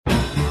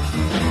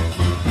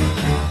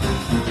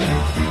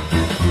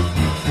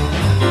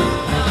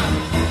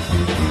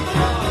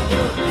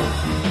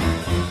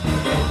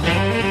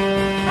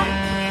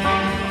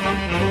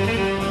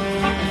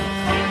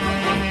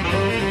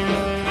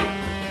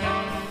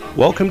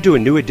Welcome to a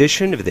new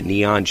edition of the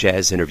Neon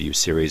Jazz Interview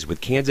Series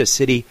with Kansas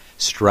City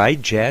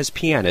stride jazz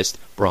pianist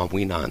Bram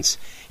Wijnands.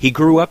 He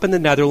grew up in the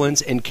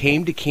Netherlands and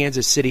came to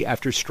Kansas City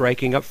after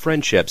striking up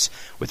friendships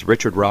with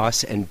Richard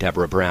Ross and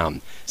Deborah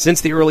Bram.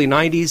 Since the early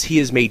 90s, he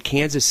has made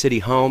Kansas City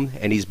home,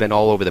 and he's been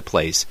all over the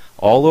place,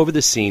 all over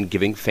the scene,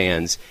 giving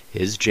fans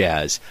his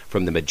jazz,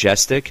 from the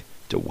majestic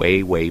to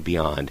way, way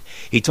beyond.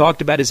 He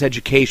talked about his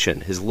education,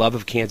 his love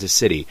of Kansas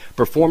City,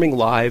 performing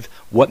live,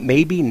 what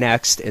may be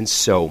next, and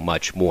so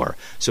much more.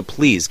 So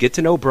please get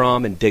to know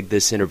Bram and dig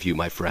this interview,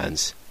 my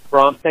friends.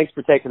 Bram, thanks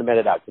for taking a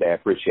minute out today. I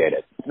appreciate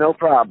it. No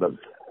problem.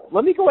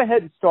 Let me go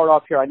ahead and start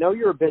off here. I know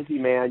you're a busy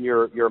man.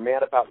 You're a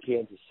man about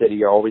Kansas City.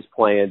 You're always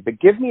playing.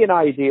 But give me an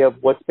idea of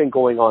what's been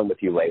going on with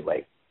you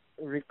lately.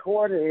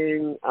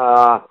 Recording,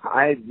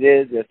 I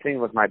did a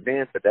thing with my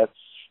band, but that's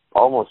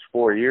almost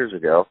 4 years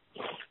ago.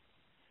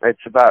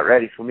 It's about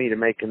ready for me to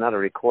make another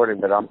recording,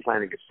 but I'm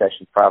planning a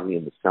session probably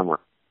in the summer.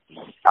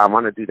 I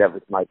want to do that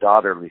with my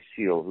daughter,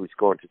 Lucille, who's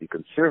going to the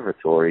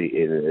conservatory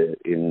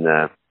in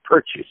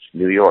Purchase,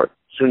 New York,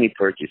 SUNY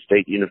Purchase,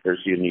 State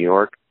University of New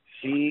York.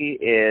 She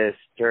is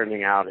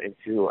turning out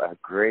into a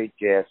great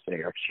jazz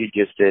singer. She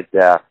just did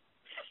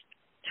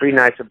 3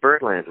 nights of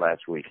Birdland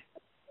last week.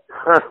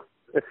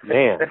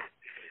 Man,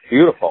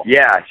 beautiful.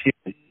 Yeah,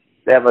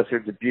 that was her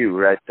debut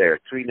right there,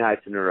 3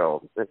 nights in a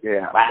row.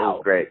 Yeah, wow. It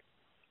was great.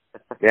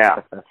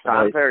 Yeah,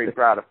 I'm very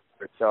proud of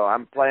her. So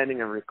I'm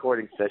planning a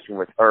recording session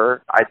with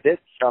her. I did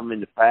some in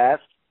the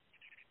past,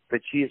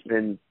 but she's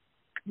been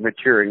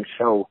maturing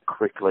so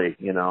quickly,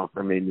 you know.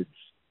 I mean,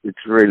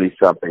 it's really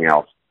something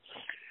else.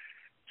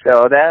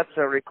 So that's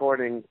a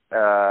recording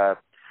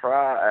project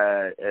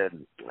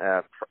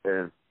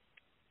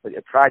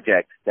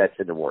that's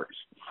in the works.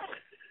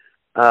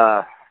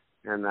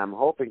 And I'm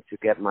hoping to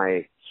get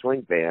my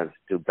swing band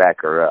to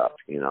back her up.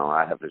 You know,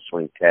 I have a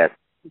swing cast,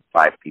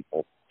 5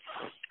 people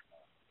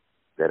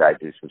that I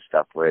do some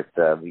stuff with.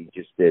 We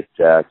just did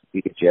a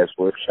jazz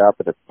workshop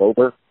in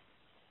October,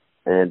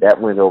 and that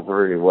went over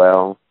really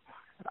well.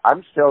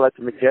 I'm still at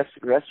the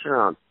Majestic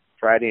Restaurant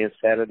Friday and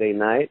Saturday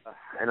night,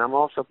 and I'm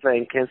also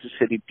playing Kansas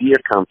City Beer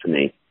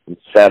Company on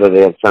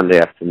Saturday and Sunday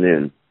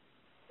afternoon.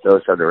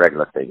 Those are the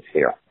regular things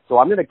here. So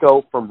I'm going to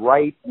go from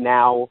right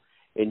now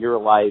in your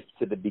life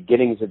to the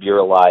beginnings of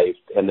your life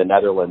in the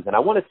Netherlands, and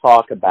I want to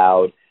talk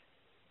about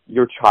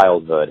your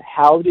childhood.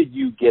 How did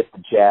you get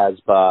the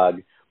jazz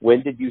bug?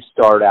 When did you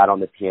start out on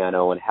the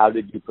piano, and how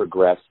did you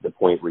progress to the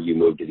point where you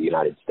moved to the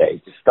United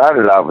States? I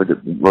started out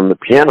on the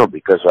piano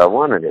because I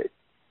wanted it.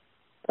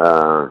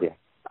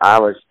 I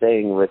was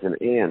staying with an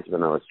aunt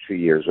when I was 3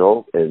 years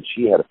old, and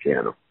she had a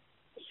piano,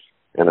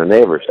 and her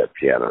neighbors had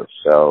pianos.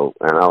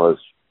 And I was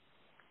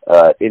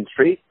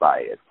intrigued by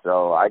it,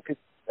 so I could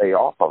stay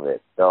off of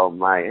it. So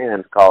my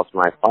aunt calls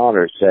my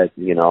father, said,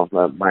 you know,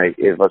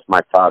 it was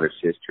my father's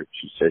sister.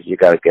 She says, you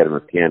got to get him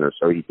a piano.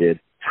 So he did.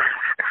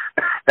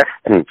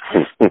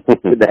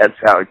 That's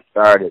how it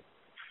started.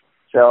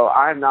 So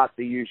I'm not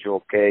the usual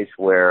case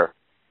where,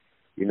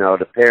 you know,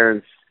 the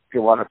parents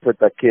want to put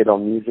the kid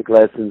on music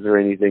lessons or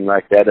anything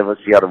like that. It was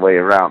the other way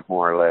around,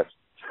 more or less.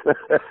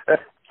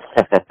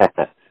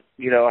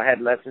 You know, I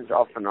had lessons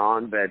off and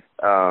on, but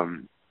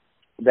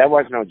there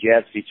was no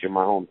jazz teacher in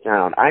my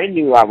hometown. I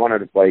knew I wanted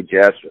to play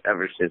jazz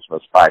ever since I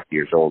was 5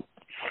 years old.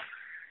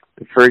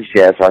 The first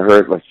jazz I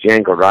heard was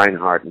Django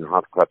Reinhardt and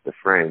Hot Club de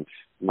France.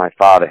 My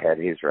father had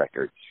his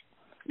records.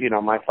 You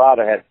know, my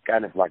father had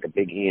kind of like a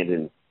big hand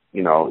in,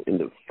 you know, in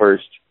the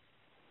first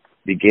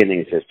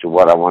beginnings as to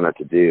what I wanted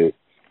to do.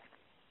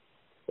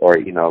 Or,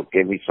 you know,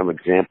 gave me some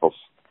examples.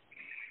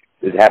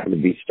 It happened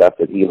to be stuff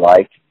that he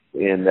liked.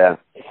 And I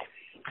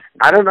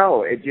don't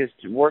know, it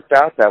just worked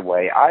out that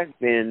way. I've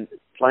been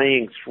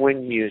playing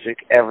swing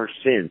music ever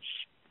since.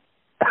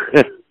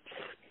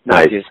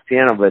 Not just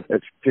piano, but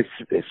a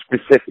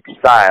specific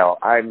style.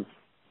 I'm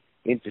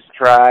into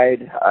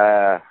stride,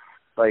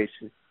 plays,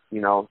 you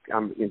know,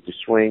 I'm into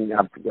swing.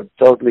 I'm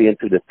totally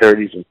into the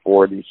 30s and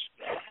 40s.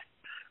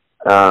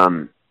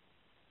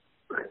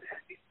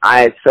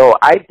 So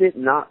I did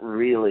not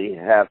really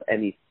have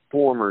any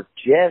former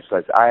jazz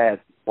lessons. I had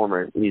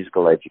former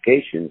musical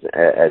educations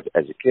as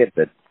a kid,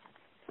 but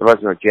there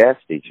was no jazz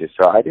teacher,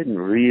 so I had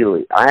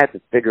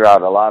to figure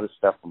out a lot of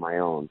stuff on my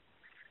own.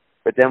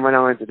 But then when I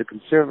went to the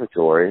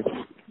conservatory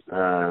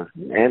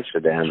in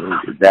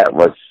Amsterdam, that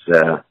was,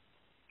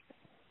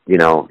 you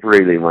know,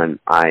 really when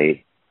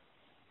I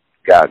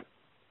got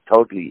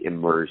totally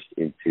immersed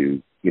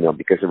into, you know,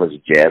 because it was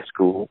a jazz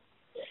school.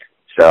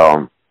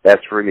 So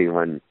that's really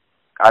when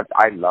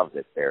I loved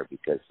it there,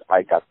 because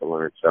I got to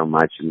learn so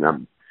much,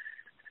 and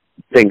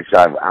things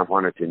I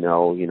wanted to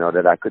know, you know,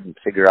 that I couldn't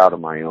figure out on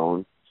my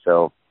own.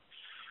 So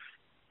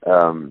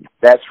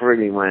that's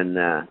really when,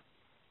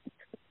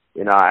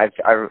 you know, I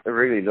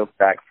really look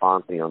back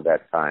fondly on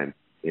that time,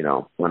 you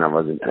know, when I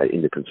was in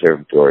the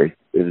conservatory.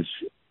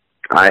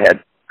 I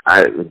had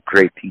a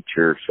great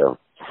teacher, so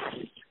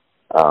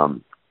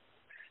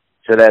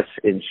that's,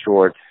 in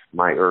short,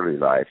 my early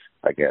life,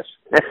 I guess.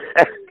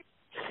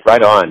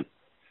 Right on.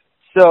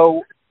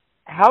 So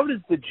how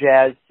does the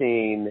jazz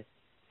scene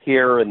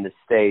here in the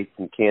States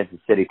in Kansas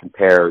City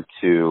compare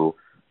to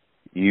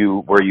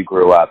where you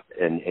grew up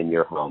in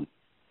your home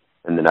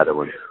in the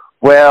Netherlands?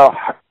 Well,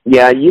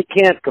 yeah, you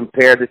can't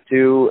compare the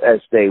two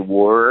as they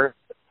were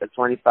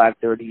 25,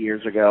 30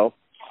 years ago,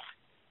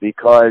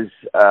 because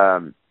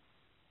a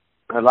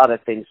lot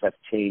of things have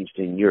changed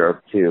in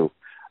Europe too.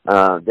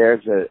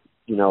 There's an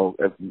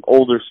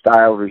older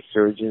style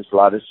resurgence, a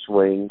lot of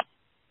swing.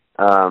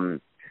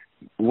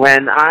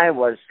 When I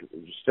was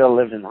still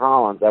living in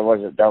Holland, there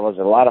was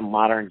a lot of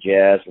modern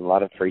jazz, and a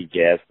lot of free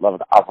jazz, a lot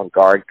of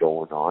avant-garde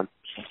going on.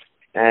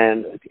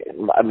 And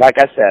like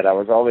I said, I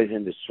was always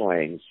into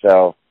swing,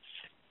 so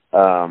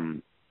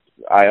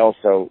I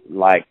also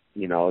like,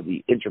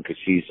 the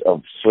intricacies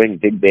of swing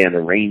big band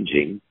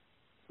arranging,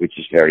 which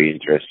is very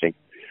interesting.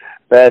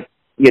 But,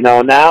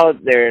 now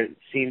there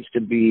seems to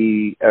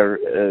be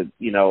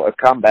a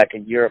comeback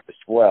in Europe as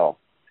well.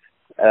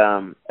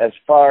 As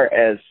far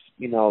as,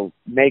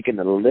 making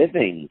a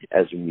living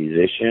as a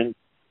musician,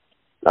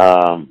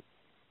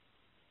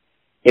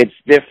 it's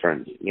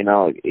different.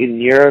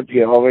 In Europe,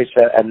 you always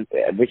have, and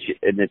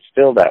it's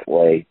still that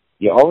way,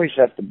 you always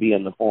have to be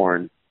on the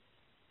horn,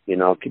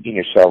 keeping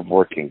yourself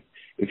working.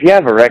 If you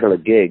have a regular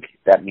gig,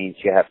 that means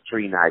you have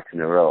 3 nights in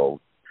a row.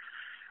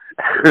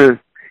 And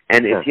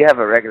if you have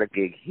a regular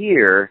gig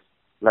here,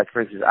 like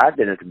for instance, I've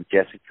been at the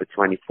Majestic for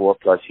 24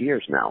 plus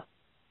years now.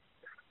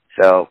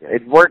 So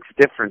it works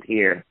different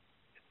here.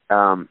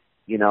 A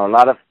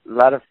lot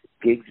of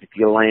gigs, if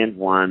you land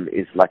one,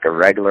 is like a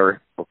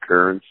regular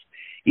occurrence.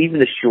 Even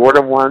the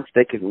shorter ones,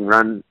 they can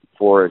run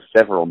for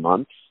several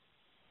months.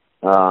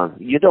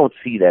 You don't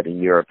see that in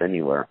Europe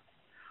anywhere.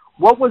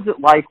 What was it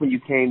like when you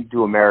came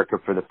to America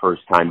for the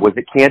first time? Was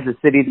it Kansas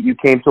City that you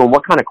came to, and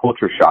what kind of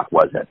culture shock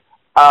was it?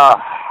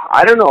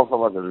 I don't know if it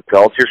was a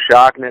culture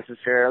shock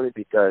necessarily,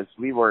 because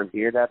we weren't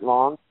here that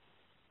long.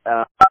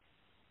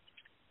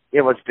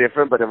 It was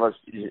different, but it was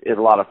a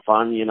lot of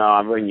fun.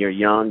 When you're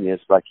young,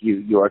 it's like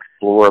you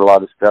explore a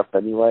lot of stuff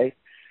anyway.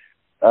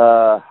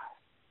 And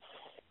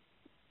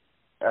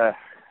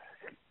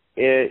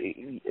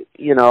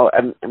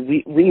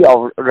we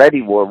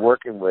already were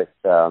working with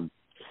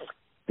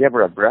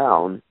Deborah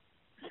Brown,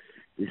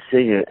 the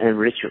singer, and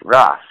Richard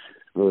Ross,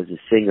 who was the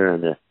singer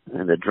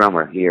and the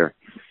drummer here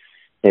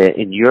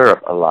in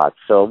Europe a lot.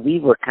 So we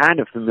were kind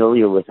of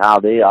familiar with how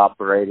they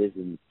operated,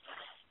 and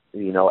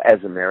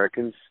as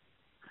Americans.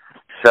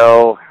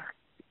 So,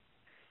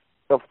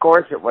 of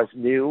course, it was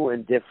new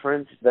and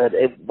different, but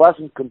it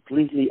wasn't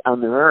completely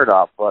unheard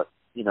of. But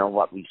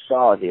what we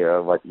saw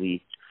here, what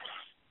we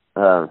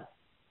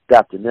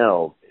got to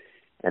know.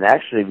 And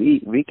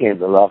actually, we came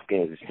to love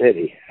Kansas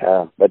City.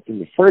 But in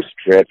the first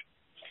trip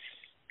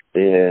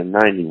in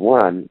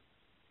 '91,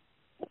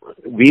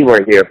 we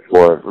were here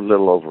for a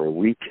little over a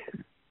week,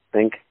 I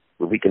think,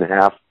 a week and a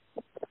half.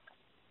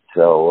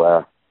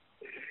 So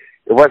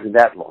it wasn't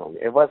that long.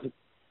 It wasn't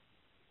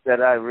that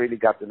I really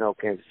got to know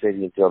Kansas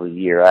City until the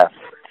year after.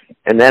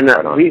 And then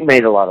we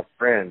made a lot of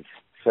friends.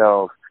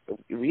 So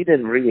we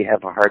didn't really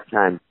have a hard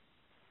time,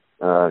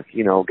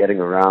 getting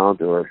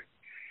around or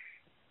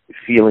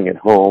feeling at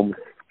home,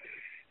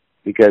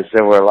 because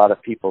there were a lot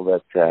of people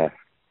that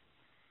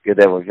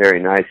were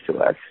very nice to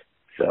us.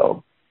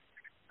 So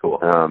cool.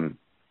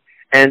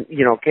 And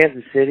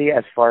Kansas City,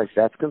 as far as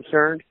that's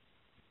concerned,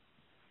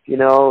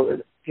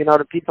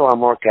 the people are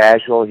more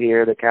casual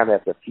here. They kind of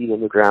have their feet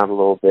on the ground a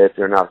little bit.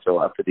 They're not so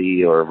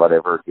uppity or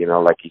whatever,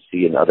 like you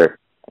see in other.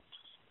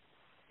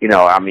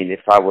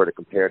 If I were to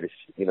compare this,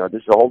 this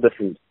is a whole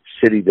different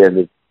city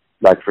than,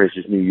 like for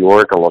instance, New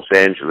York or Los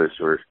Angeles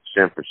or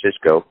San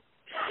Francisco.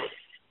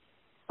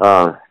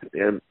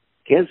 And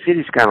Kansas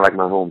City's kind of like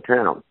my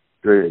hometown,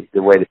 really,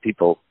 the way that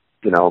people,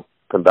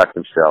 conduct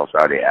themselves,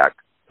 how they act.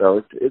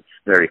 So it's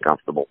very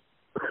comfortable.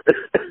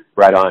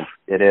 Right on.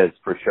 It is,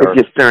 for sure. It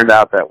just turned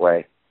out that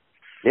way.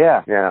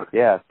 Yeah.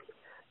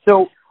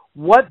 So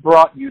what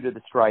brought you to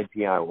the stride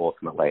piano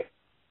ultimately?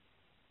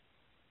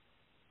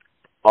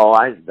 Oh,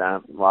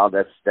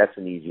 that's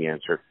an easy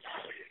answer.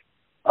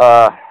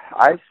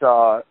 I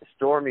saw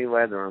Stormy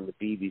Weather on the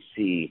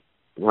BBC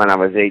when I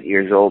was 8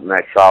 years old, and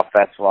I saw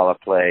Fastwalla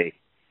play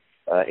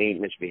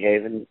Ain't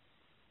Misbehavin',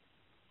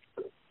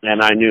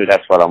 and I knew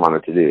that's what I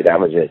wanted to do. That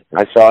was it.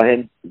 I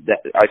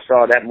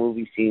saw that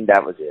movie scene.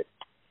 That was it.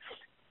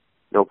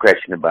 No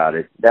question about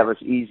it. That was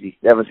easy.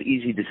 That was an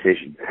easy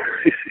decision.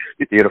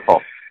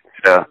 Beautiful.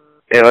 So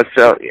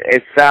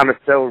it sounded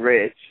so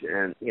rich,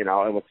 and it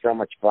was so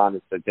much fun.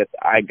 It's just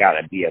I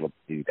gotta be able to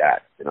do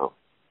that.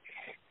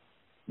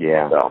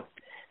 Yeah.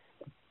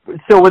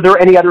 So were there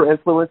any other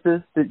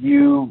influences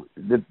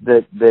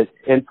that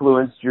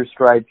influenced your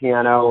stride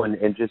piano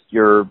and just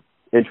your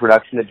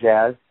introduction to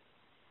jazz?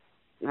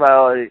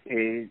 Well,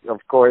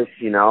 of course,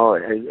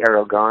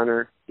 Errol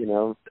Garner,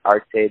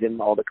 Art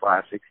Tatum, all the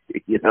classics,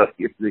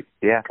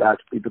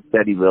 classic,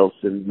 Teddy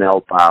Wilson,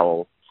 Mel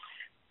Powell.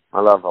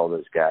 I love all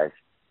those guys.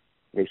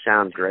 They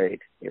sound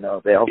great. They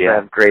also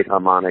have great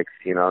harmonics,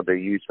 their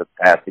use of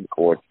passing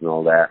chords and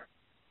all that.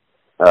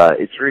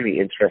 It's really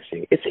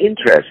interesting. It's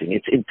interesting.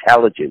 It's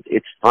intelligent.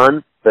 It's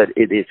fun, but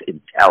it is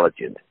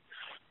intelligent.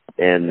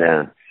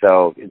 And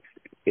so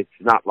it's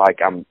not like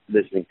I'm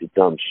listening to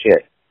dumb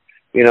shit.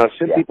 You know,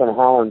 some people in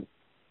Holland,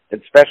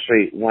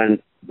 especially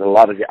when a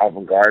lot of the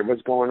avant-garde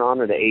was going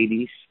on in the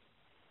 80s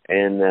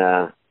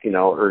and, you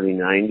know, early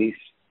 90s,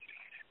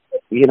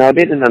 you know,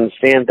 they didn't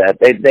understand that.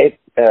 They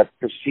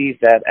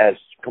perceived that as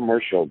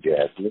commercial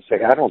jazz. And it's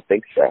like, I don't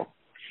think so.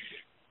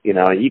 You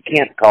know, you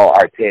can't call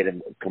Art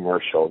Tatum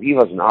commercial. He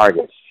was an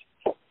artist.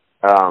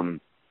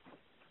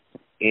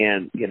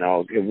 And, you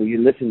know, when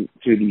you listen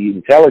to the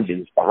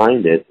intelligence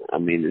behind it, I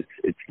mean,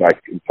 it's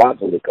like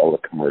impossible to call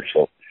it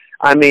commercial.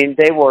 I mean,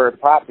 they were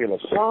popular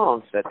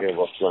songs that they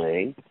were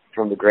playing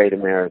from the Great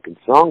American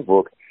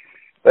Songbook,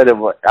 but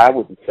I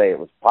wouldn't say it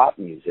was pop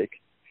music.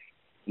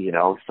 You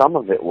know, some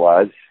of it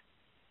was.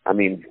 I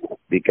mean,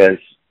 because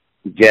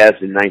jazz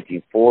in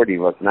 1940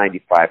 was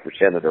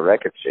 95% of the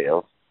record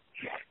sales,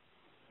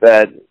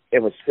 but it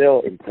was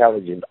still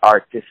intelligent,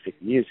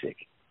 artistic music.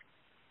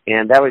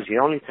 And that was the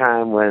only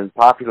time when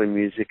popular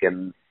music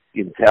and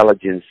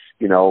intelligence,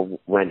 you know,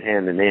 went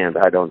hand in hand.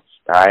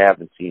 I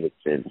haven't seen it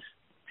since.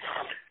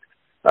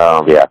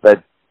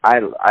 But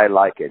I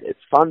like it. It's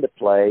fun to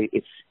play.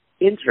 It's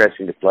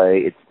interesting to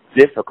play. It's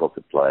difficult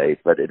to play,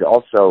 but it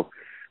also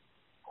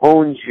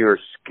hones your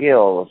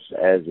skills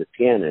as a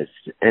pianist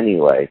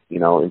anyway, you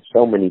know, in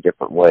so many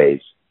different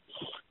ways,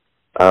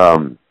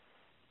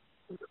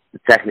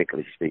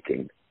 technically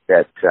speaking,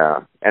 that,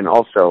 and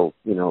also,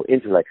 you know,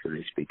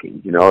 intellectually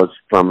speaking, you know, it's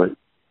from a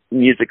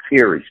music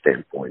theory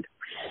standpoint.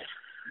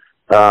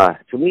 To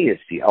me,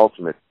 it's the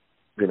ultimate,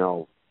 you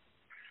know,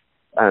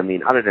 I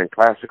mean, other than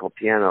classical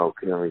piano,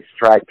 you know,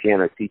 stride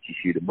piano teaches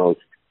you the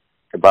most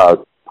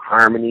about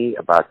harmony,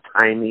 about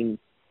timing,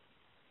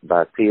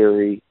 about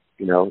theory,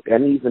 you know,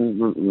 and even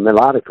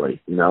melodically,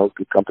 you know,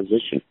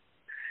 composition.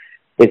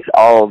 It's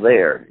all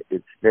there.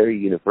 It's very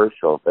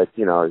universal. But,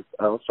 you know,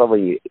 also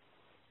when you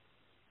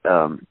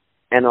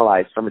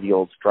analyze some of the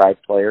old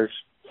stride players,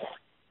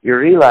 you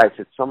realize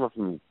that some of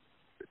them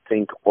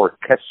think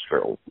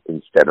orchestral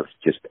instead of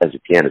just as a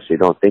pianist. They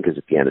don't think as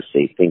a pianist.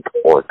 They think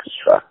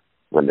orchestra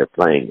when they're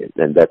playing it,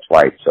 and that's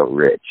why it's so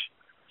rich.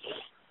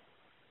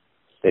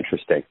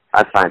 Interesting.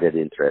 I find it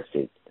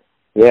interesting.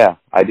 Yeah,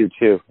 I do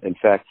too. In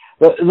fact,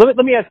 let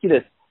me ask you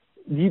this: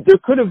 you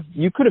could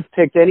have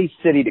picked any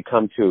city to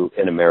come to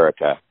in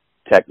America.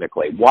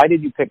 Technically, why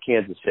did you pick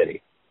Kansas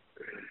City?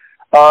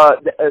 Well,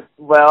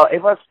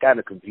 it was kind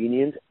of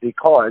convenient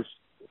because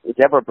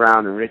Deborah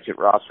Brown and Richard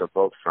Ross are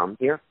both from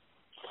here,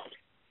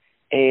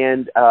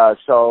 and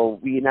so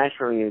we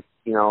naturally,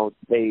 you know,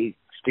 they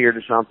steered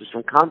us onto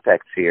some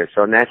contacts here.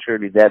 So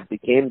naturally, that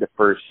became the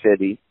first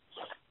city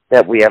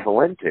that we ever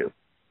went to.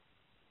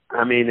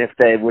 I mean, if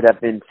they would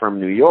have been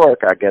from New York,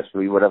 I guess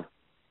we would have,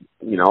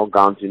 you know,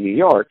 gone to New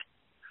York.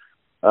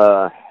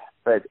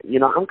 But, you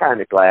know, I'm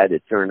kind of glad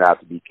it turned out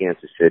to be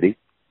Kansas City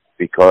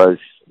because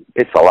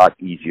it's a lot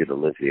easier to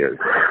live here.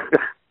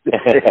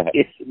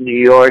 It's New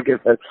York.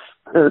 If I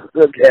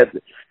look at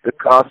the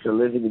cost of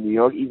living in New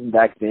York, even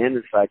back then,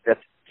 it's like,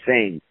 that's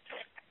insane.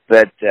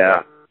 But,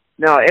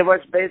 no, it was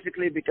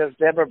basically because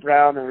Deborah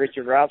Brown and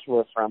Richard Ross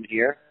were from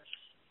here.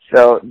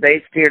 So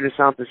they steered us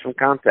onto some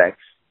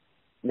contacts,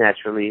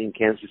 naturally, in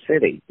Kansas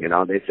City. You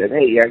know, they said,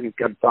 hey, yeah, you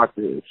come talk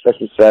to such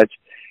and such.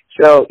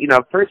 So, you know,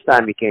 first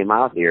time we came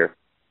out here,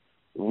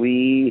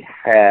 we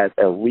had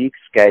a week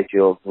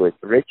scheduled with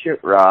Richard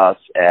Ross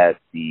at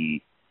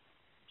the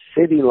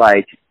City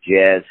Light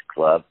Jazz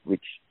Club,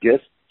 which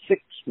just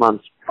 6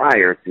 months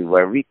prior to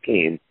where we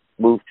came,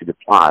 moved to the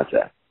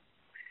Plaza.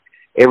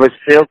 It was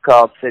still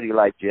called City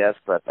Light Jazz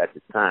Club at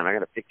the time. I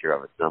got a picture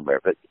of it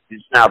somewhere, but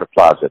it's now the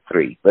Plaza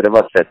 3. But it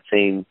was that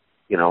same,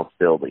 you know,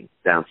 building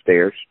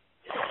downstairs.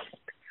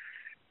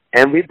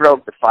 And we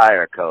broke the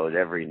fire code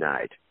every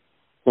night.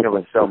 It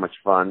was so much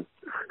fun.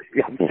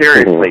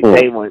 Seriously,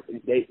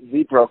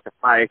 we broke the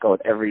fire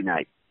code every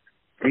night.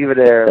 We were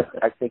there,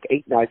 I think,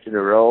 8 nights in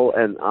a row,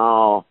 and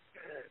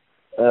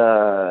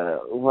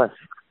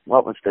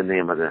what was the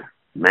name of the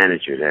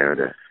manager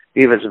there?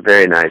 He was a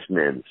very nice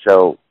man.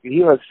 So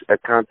he was a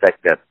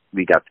contact that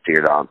we got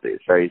steered onto.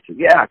 So he said,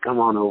 yeah, come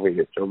on over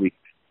here. So we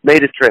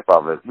made a trip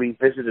of it. We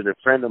visited a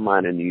friend of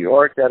mine in New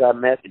York that I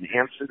met in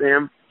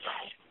Amsterdam,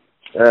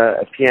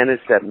 a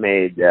pianist that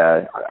made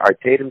Art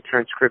Tatum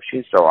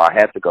transcriptions, so I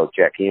had to go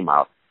check him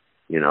out,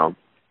 you know.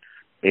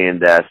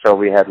 And so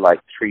we had like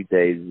 3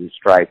 days of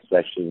stride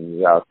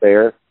sessions out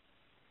there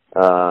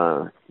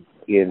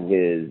in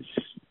his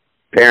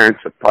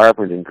parents'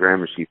 apartment in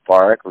Gramercy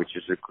Park, which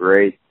is a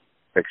great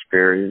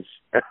experience.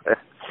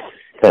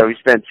 So we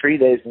spent 3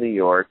 days in New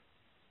York,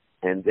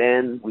 and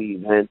then we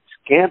went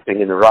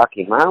camping in the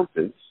Rocky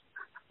Mountains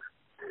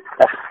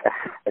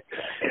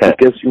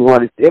because we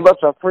wanted. It was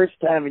our first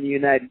time in the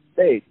United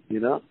States, you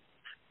know.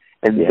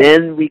 And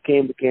then we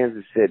came to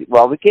Kansas City.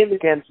 Well, we came to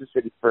Kansas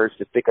City first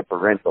to pick up a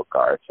rental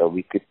car so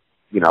we could,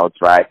 you know,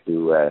 drive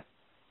to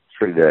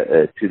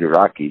the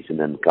Rockies and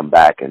then come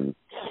back. And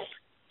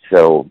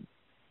so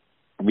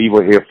we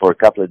were here for a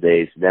couple of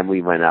days. Then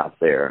we went out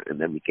there, and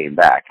then we came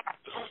back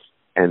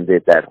and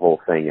did that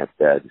whole thing at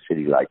the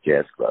City Light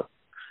Jazz Club.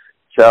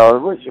 So,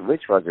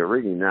 which was a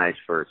really nice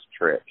first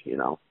trip, you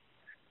know.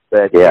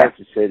 But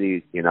Kansas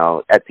City, you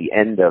know, at the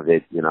end of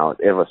it, you know,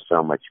 it was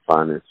so much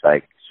fun. It's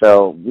like,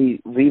 so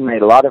we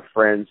made a lot of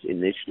friends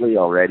initially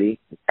already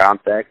in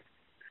contact.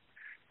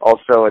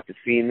 Also at the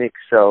Phoenix.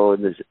 So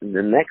in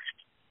the next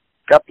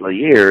couple of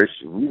years,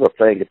 we were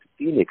playing at the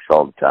Phoenix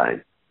all the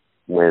time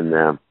when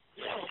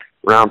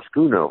Bram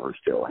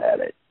still had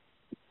it.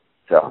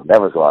 So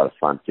that was a lot of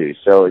fun too.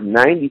 So in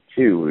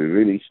 '92, we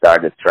really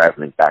started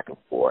traveling back and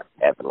forth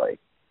heavily.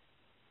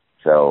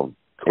 So,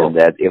 cool. And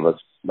that it was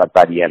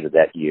by the end of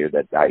that year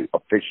that I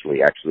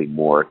officially actually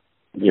more,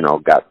 you know,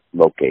 got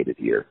located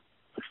here.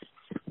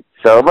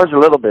 So it was a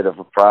little bit of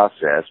a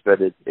process,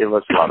 but it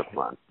was a lot of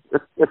fun.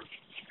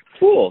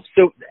 Cool.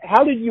 So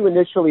how did you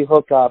initially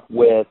hook up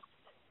with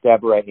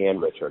Deborah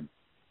and Richard?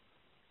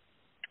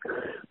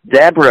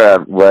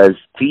 Deborah was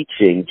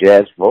teaching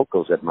jazz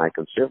vocals at my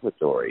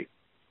conservatory.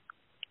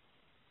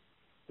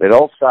 It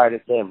all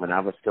started then when I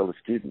was still a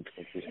student.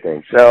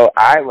 So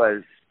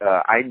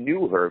I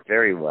knew her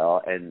very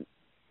well, and,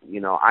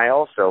 you know, I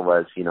also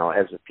was, you know,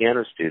 as a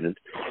piano student,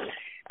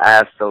 I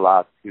asked a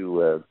lot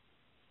to,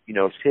 you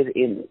know, sit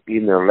in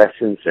their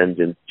lessons and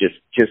then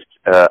just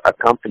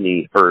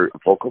accompany her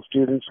vocal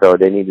students. So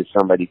they needed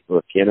somebody for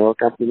a piano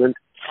accompaniment.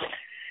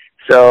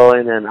 So,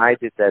 and then I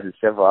did that, and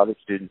several other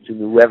students, and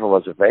whoever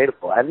was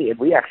available. I mean,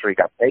 we actually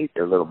got paid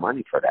a little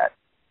money for that,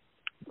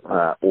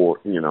 or,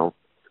 you know,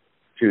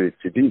 to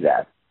do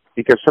that.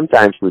 Because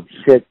sometimes we'd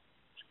sit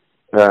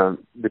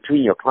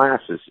between your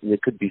classes, and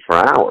it could be for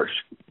hours.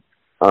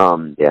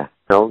 You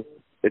know,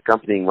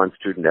 accompanying one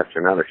student after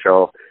another.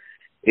 So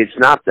it's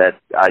not that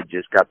I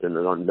just got to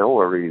know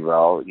her really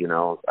well. You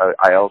know,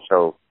 I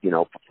also, you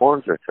know,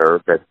 performed with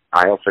her, but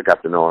I also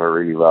got to know her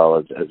really well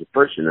as a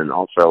person, and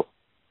also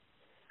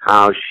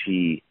how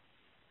she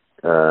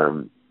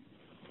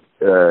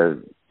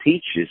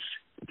teaches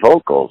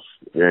vocals.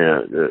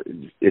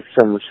 It's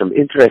some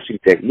interesting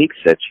techniques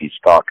that she's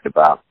talked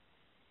about.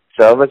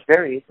 So it was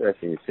very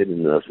interesting to sit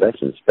in those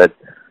lessons. But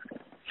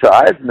so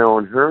I've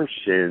known her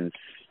since,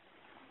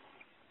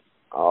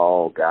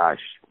 oh gosh,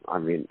 I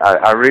mean,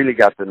 I really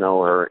got to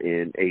know her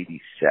in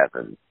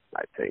 '87,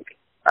 I think.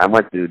 I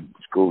went to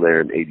school there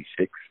in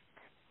 '86.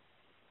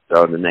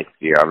 So the next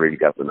year I really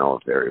got to know her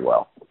very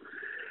well.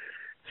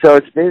 So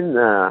it's been,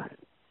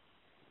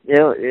 you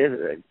know,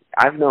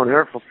 I've known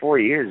her for 4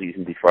 years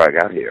even before I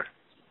got here.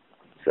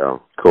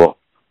 So, cool.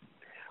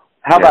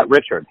 How about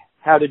Richard?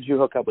 How did you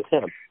hook up with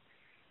him?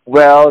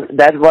 Well,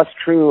 that was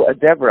true,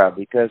 Deborah,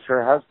 because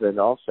her husband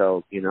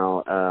also, you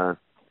know,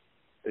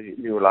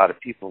 knew a lot of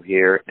people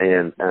here,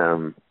 and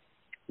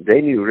they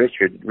knew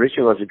Richard.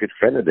 Richard was a good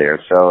friend of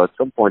theirs, so at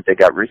some point they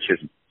got Richard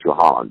to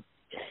Holland.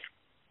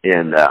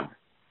 And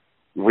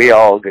we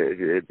all,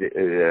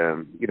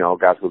 you know,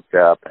 got hooked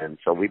up, and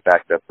so we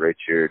backed up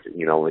Richard,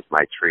 you know, with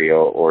my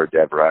trio or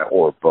Deborah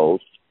or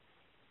both,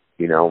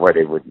 you know, where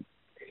they would,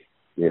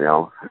 you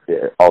know,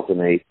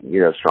 alternate,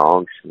 you know,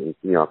 songs, you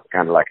know,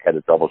 kind of like had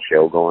a double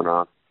show going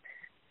on.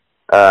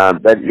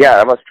 But yeah,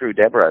 that was true,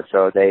 Deborah.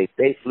 So they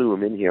flew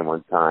him in here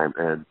one time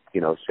and,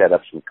 you know, set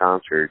up some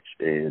concerts,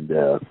 and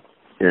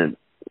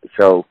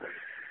so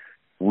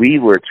we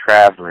were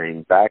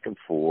traveling back and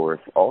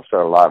forth,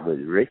 also a lot with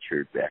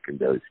Richard back in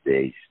those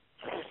days,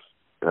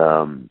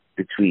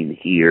 between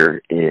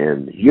here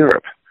and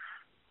Europe.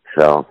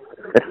 So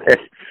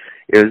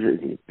there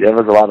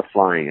was a lot of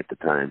flying at the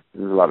time. It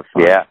was a lot of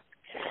fun. Yeah,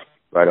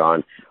 right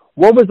on.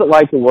 What was it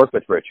like to work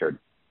with Richard?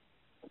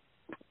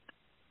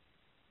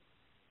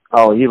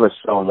 Oh, he was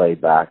so laid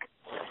back.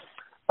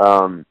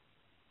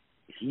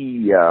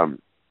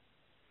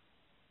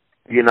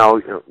 You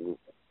know,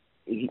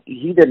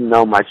 he didn't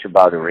know much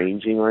about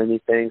arranging or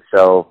anything,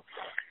 so,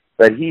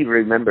 but he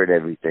remembered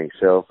everything.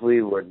 So if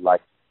we would,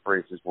 like, for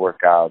instance,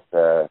 work out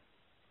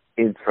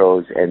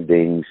intros,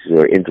 endings,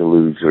 or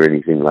interludes or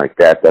anything like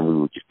that, then we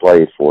would just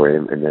play it for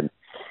him, and then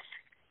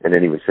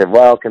he would say,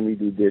 well, can we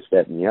do this,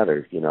 that, and the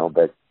other, you know,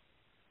 but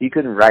he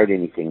couldn't write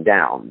anything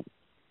down.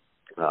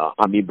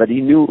 I mean, but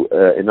he knew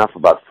enough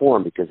about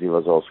form because he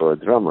was also a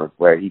drummer,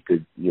 where he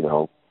could, you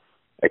know,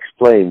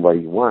 explain what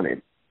he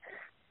wanted.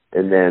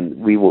 And then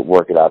we would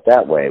work it out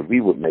that way. We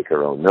would make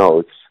our own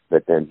notes,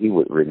 but then he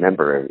would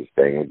remember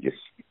everything and just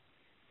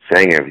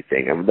sang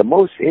everything. And the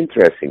most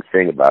interesting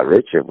thing about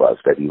Richard was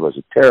that he was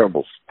a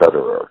terrible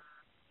stutterer.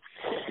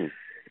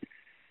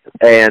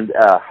 And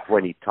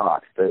when he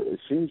talked, but as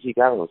soon as he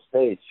got on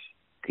stage,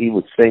 he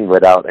would sing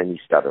without any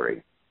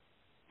stuttering.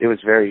 It was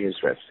very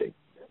interesting.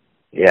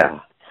 Yeah.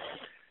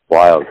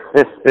 Wild.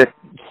 That's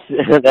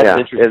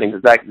interesting.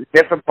 It's like a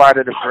different part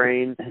of the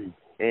brain.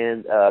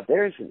 And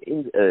there's an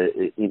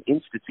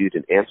institute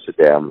in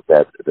Amsterdam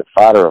that the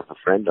father of a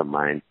friend of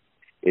mine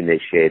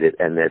initiated,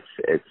 and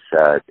it's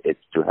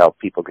to help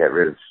people get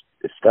rid of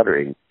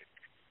stuttering.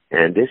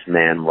 And this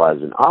man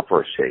was an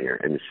opera singer,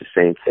 and it's the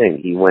same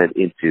thing. He went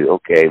into,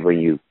 okay, when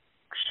you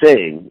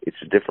sing,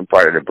 it's a different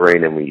part of the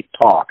brain than when you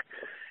talk.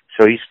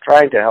 So he's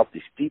trying to help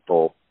these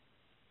people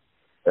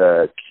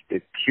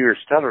cure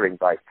stuttering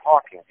by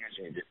talking,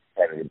 using just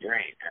having a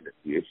brain. And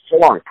it's a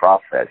long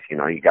process, you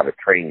know. You got to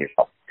train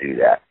yourself to do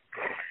that.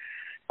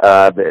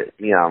 But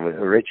you know, with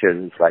Richard,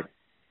 it's like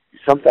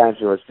sometimes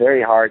it was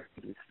very hard,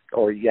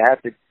 or you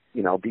have to,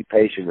 you know, be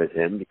patient with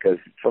him because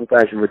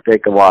sometimes it would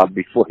take a while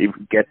before he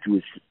would get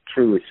to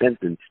through a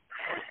sentence.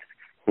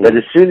 But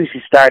as soon as he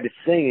started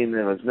singing,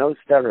 there was no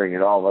stuttering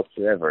at all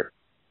whatsoever.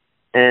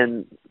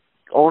 And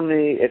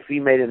only if he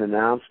made an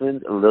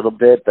announcement a little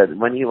bit, but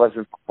when he was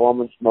in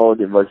performance mode,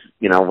 it was,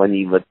 you know, when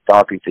he was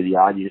talking to the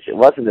audience, it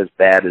wasn't as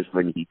bad as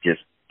when he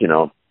just, you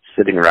know,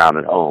 sitting around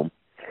at home.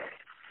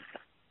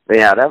 But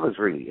yeah, that was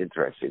really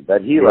interesting.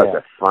 But he was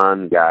a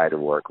fun guy to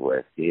work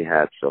with. He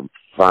had some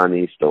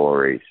funny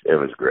stories. It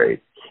was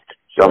great.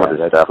 Some of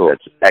the stuff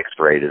that's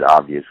X-rated,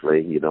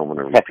 obviously. You don't want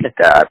to repeat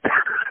that.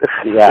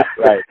 Yeah,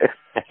 right.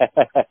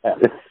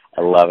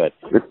 I love it.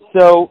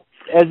 So,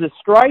 as a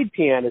stride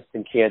pianist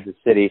in Kansas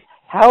City,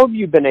 how have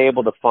you been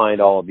able to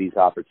find all of these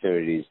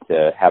opportunities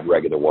to have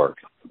regular work?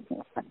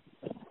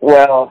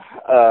 Well,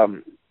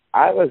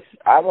 I was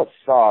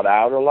sought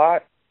out a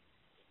lot,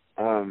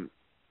 and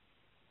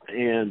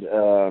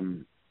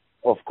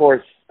of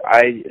course,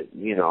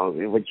 you know,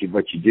 what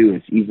you do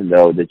is, even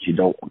though that you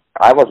don't,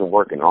 I wasn't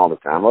working all the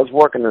time. I was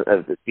working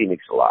at the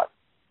Phoenix a lot,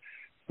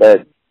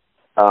 but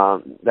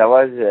there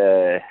was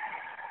a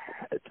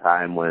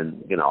time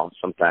when, you know,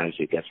 sometimes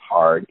it gets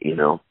hard, you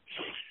know,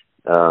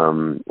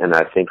 and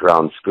I think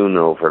Ron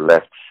Schoonover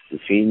left the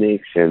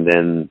Phoenix, and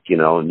then, you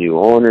know, new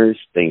owners,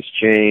 things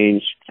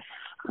changed,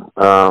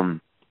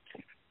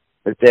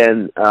 but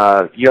then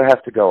you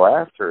have to go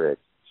after it.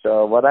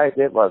 So what I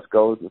did was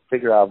go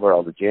figure out where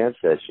all the jam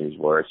sessions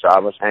were. So I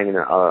was hanging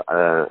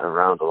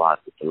around a lot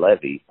with the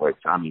Levee, where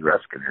Tommy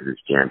Ruskin had his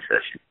jam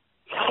session.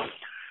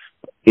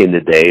 In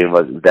the day,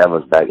 that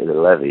was back in the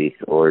Levee,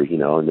 or, you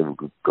know, and then we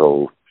could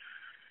go,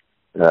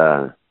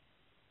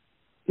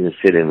 you know,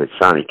 sit in with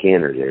Sonny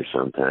Cantor there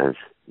sometimes.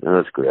 That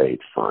was great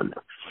fun.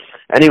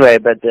 Anyway,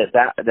 but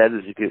that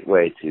is a good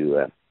way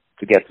to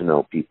get to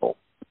know people.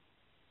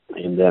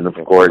 And then, of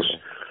course,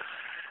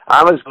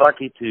 I was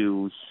lucky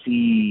to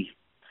see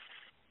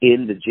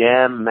in the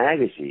Jam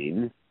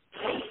magazine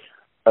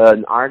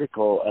an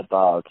article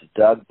about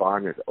Doug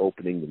Barnett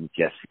opening the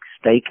Majestic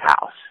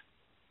Steakhouse.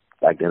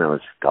 Back then it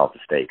was called the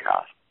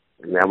Steakhouse.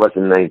 And that was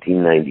in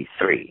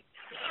 1993.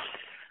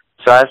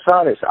 So I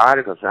saw this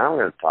article and said, I'm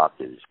going to talk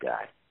to this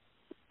guy.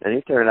 And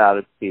he turned out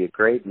to be a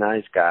great,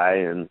 nice guy,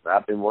 and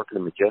I've been working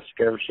at Majestic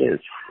ever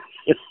since.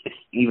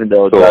 Even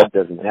though Doug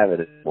doesn't have it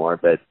anymore,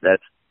 but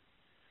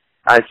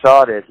I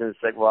saw this, and it's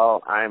like,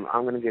 well, I'm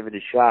going to give it a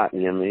shot.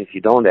 And, I mean, if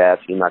you don't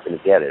ask, you're not going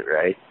to get it,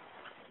 right?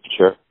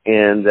 Sure.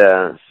 And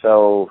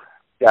so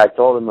I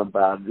told him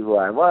about who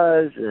I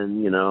was,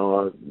 and, you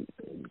know,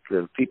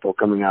 the people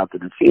coming out to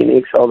the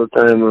Phoenix all the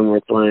time when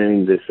we're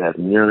playing, this, that,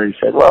 and the other. He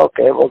said, well,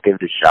 okay, we'll give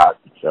it a shot.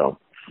 So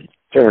it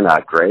turned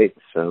out great.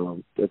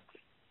 So, it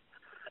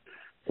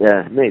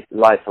made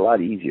life a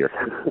lot easier.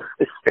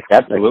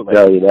 Absolutely. I can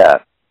tell you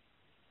that.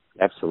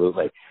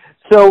 Absolutely.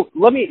 So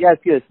let me ask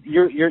you this.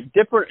 You're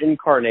different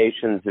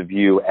incarnations of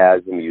you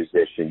as a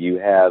musician. You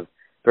have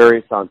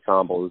various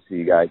ensembles.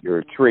 You got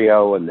your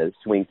trio and the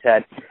swing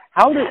set.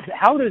 How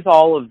does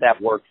all of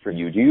that work for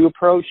you? Do you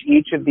approach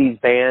each of these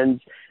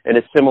bands in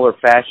a similar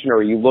fashion, or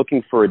are you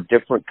looking for a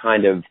different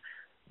kind of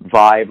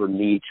vibe or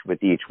niche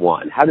with each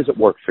one? How does it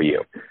work for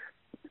you?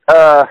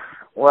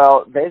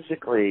 Well,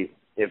 basically,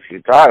 if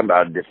you're talking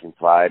about a different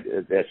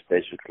vibe, that's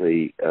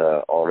basically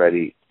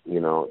already, you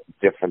know,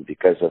 different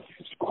because of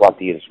what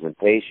the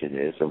instrumentation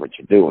is and what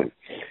you're doing.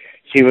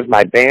 See, with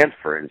my band,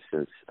 for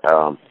instance,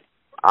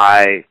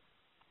 I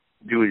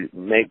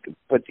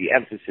put the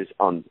emphasis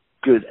on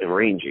good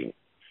arranging,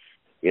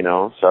 you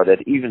know, so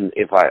that even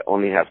if I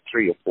only have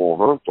 3 or 4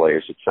 horn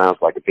players, it sounds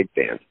like a big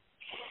band.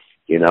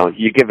 You know,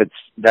 you give it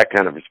that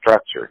kind of a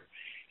structure.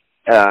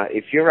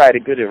 If you write a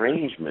good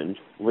arrangement,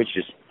 which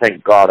is,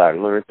 thank God I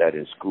learned that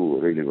in school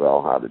really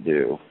well how to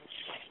do,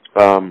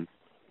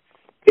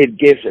 it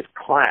gives it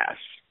class,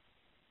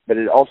 but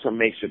it also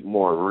makes it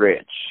more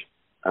rich.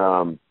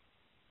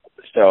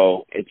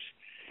 So it's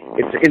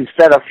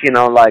instead of, you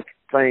know, like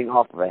playing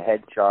off of a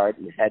head chart,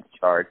 and head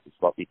chart is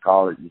what we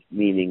call it,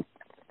 meaning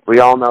we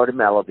all know the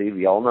melody,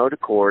 we all know the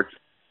chords,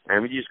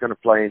 and we're just going to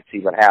play and see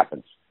what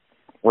happens.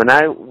 When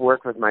I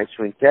work with my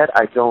swing set,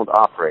 I don't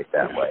operate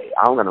that way.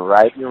 I'm going to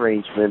write an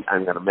arrangement,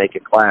 I'm going to make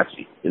it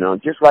classy, you know,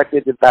 just like they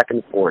did back in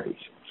the 40s.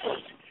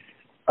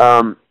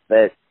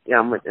 But, you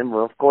know, and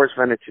of course,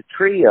 when it's a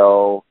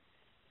trio,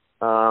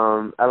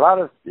 a lot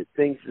of the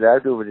things that I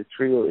do with a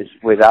trio is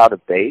without a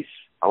bass,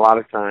 a lot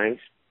of times,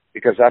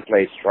 because I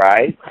play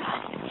stride,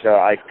 so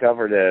I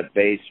cover the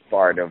bass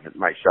part of it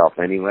myself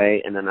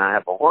anyway, and then I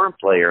have a horn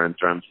player on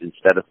drums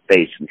instead of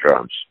bass and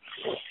drums.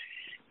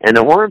 And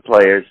the horn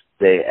players,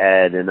 they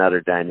add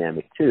another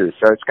dynamic too,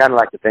 so it's kind of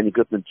like the Benny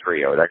Goodman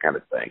trio, that kind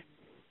of thing.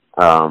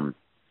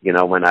 You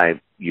know, when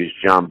I use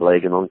John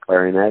Blagan on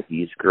clarinet,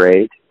 he's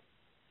great.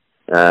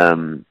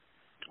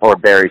 Or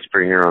Barry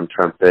Springer on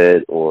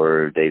trumpet,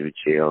 or David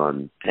Shield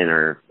on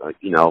tenor,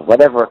 you know,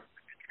 whatever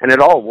And it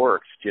all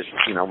works just,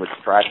 with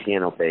stride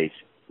piano bass,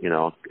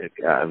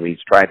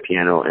 stride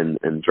piano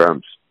and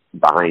drums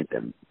behind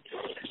them.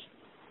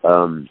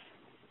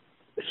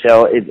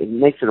 So it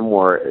makes it a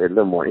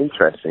little more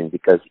interesting,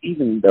 because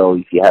even though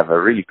if you have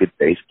a really good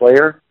bass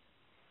player,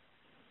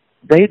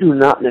 they do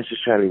not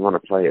necessarily want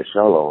to play a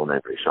solo on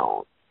every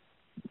song.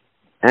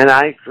 And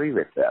I agree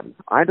with them.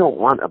 I don't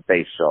want a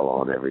bass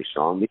solo on every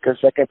song, because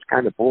that gets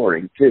kind of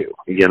boring too,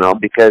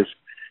 because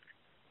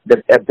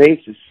a bass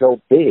is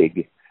so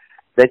big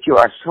that you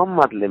are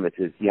somewhat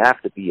limited. You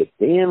have to be a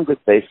damn good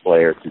bass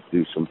player to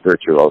do some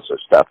virtuoso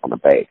stuff on a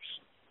bass,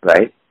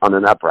 right? On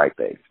an upright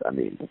bass, I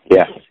mean.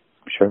 Yeah,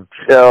 sure.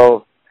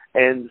 So,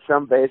 and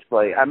some bass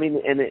play,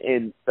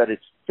 but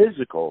it's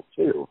physical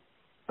too.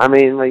 I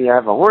mean, when you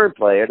have a horn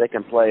player, they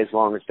can play as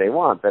long as they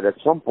want, but at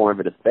some point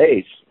with a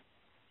bass,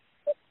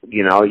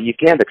 you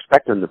can't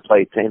expect them to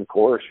play 10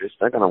 choruses.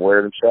 They're going to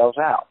wear themselves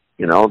out.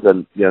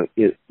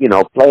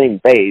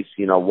 Playing bass,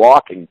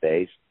 walking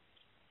bass,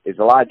 is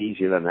a lot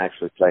easier than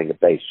actually playing a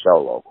bass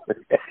solo.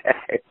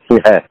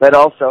 Yeah. But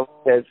also,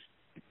 because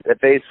the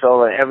bass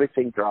solo,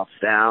 everything drops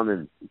down,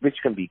 and which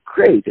can be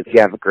great if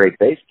you have a great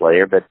bass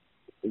player, but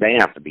they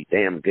have to be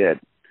damn good.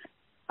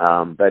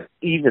 But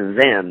even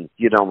then,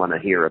 you don't want to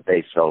hear a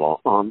bass solo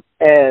on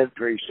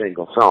every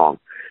single song.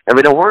 And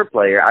with a horn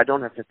player, I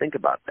don't have to think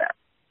about that.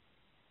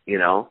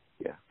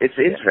 Yeah. It's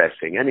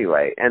interesting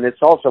anyway, and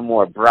it's also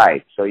more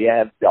bright, so you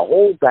have the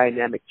whole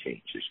dynamic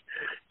changes.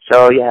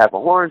 So you have a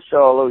horn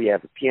solo, you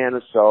have a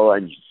piano solo,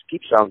 and it just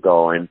keeps on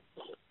going.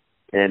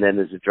 And then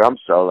there's a drum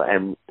solo,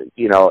 and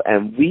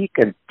we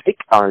can pick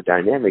our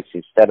dynamics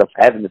instead of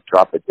having to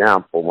drop it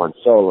down for one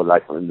solo.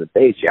 Like in the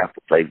bass, you have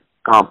to play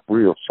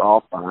real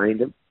soft behind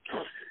them,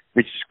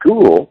 which is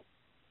cool,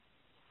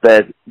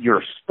 but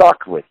you're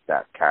stuck with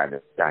that kind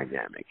of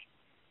dynamic.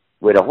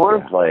 With a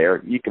horn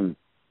player, you can,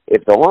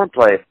 if the horn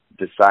player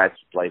decides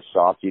to play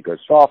soft, you go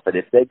soft, but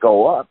if they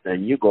go up,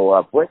 then you go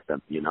up with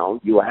them,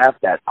 You have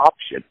that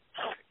option,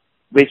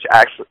 which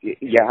actually,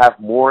 you have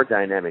more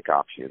dynamic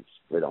options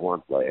with a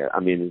horn player. I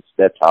mean,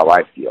 that's how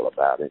I feel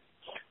about it.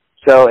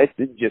 So it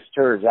just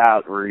turns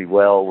out really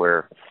well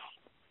where,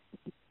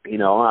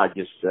 I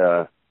just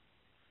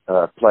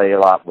play a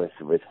lot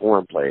with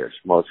horn players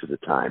most of the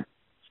time.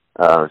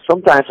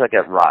 Sometimes I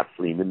get Rod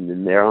Fleeman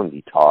in there on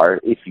guitar,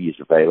 if he's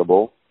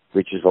available,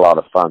 which is a lot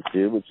of fun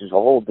too, which is a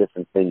whole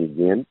different thing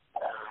again.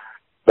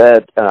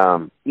 But,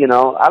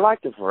 I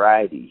like the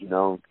variety,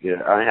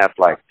 I have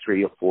like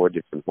 3 or 4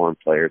 different horn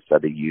players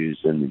that I use,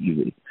 and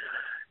even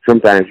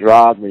sometimes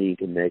Rod, when he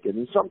can make it,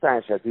 and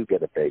sometimes I do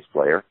get a bass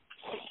player.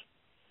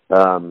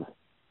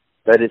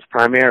 But it's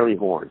primarily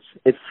horns.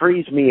 It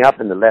frees me up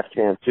in the left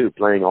hand too,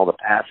 playing all the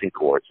passing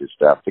chords and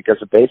stuff, because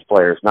a bass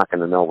player is not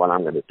going to know what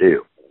I'm going to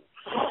do.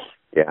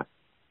 Yeah.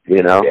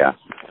 Yeah.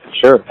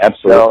 Sure,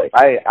 absolutely. So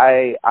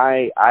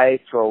I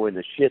throw in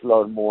a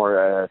shitload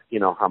more,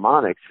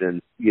 harmonics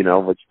than,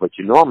 what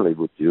you normally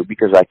would do,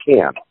 because I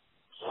can.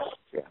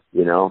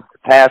 Yeah.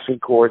 Passing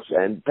chords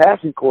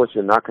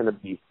are not going to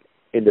be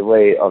in the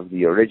way of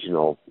the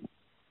original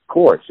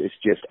chords. It's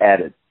just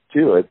added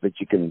to it, but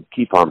you can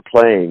keep on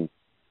playing.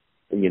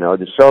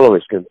 The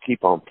soloist can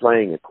keep on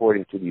playing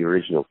according to the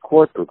original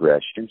chord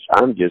progressions.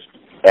 I'm just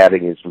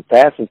adding in some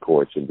passing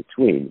chords in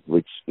between,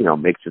 which,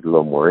 makes it a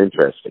little more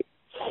interesting.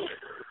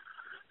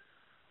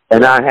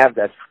 And I have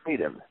that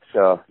freedom,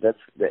 so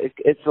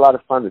it's a lot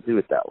of fun to do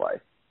it that way.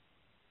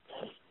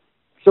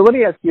 So let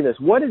me ask you this.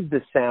 What is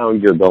the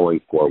sound you're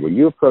going for? When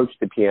you approach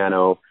the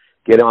piano,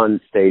 get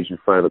on stage in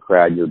front of a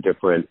crowd, your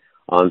different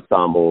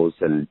ensembles,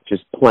 and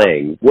just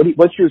playing,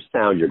 what's your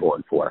sound you're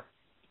going for?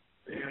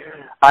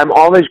 I'm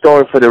always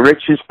going for the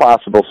richest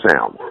possible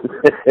sound.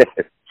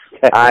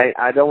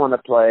 I don't want to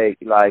play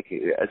like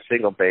a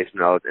single bass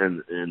note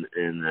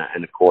in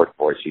a chord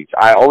four sheets.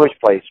 I always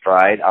play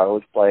stride. I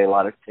always play a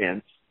lot of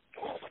tenths.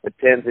 A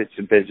tenth is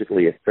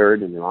basically a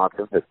third in an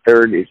octave. A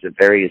third is a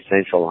very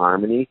essential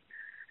harmony,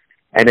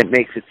 and it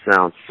makes it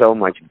sound so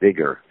much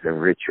bigger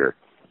and richer.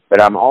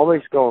 But I'm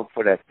always going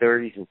for that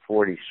 30s and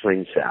 40s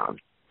swing sound,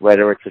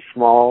 whether it's a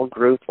small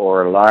group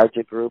or a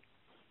larger group.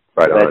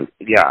 Right on.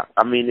 Yeah,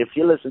 I mean, if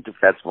you listen to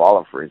Fats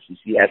Waller, for instance,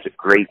 he has a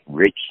great,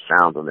 rich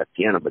sound on that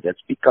piano, but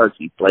that's because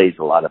he plays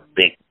a lot of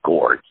big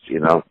chords,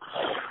 Yeah.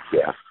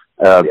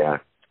 Yeah.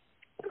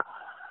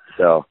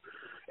 So,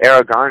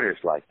 Eric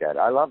Garner's like that.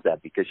 I love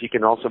that because you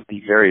can also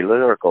be very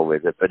lyrical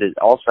with it, but it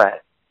also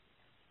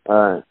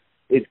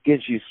it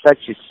gives you such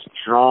a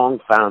strong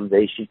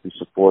foundation to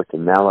support the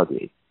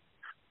melody.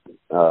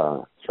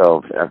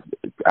 So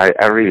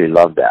I really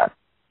love that.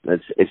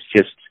 It's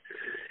just,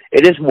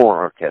 it is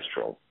more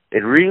orchestral.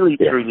 It really,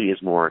 truly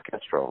is more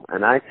orchestral.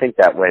 And I think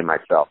that way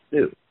myself,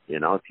 too.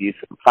 If you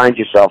find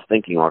yourself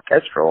thinking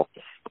orchestral,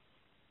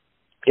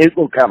 it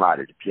will come out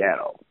of the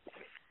piano.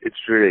 It's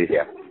really,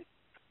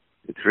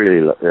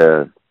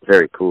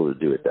 very cool to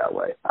do it that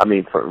way. I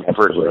mean,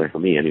 personally, for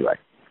me anyway.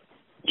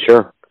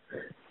 Sure.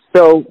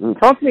 So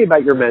talk to me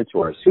about your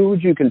mentors. Who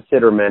would you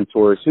consider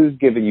mentors? Who's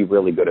given you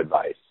really good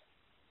advice?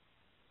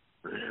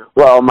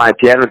 Well, my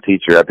piano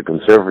teacher at the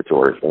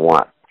conservatory, for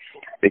one.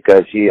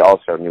 because he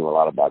also knew a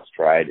lot about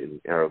stride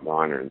and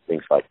Aragon and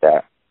things like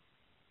that.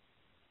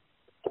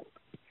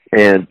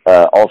 And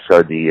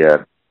also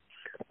the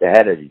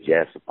head of the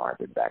jazz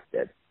department back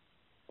then,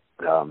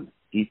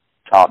 he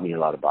taught me a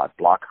lot about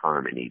block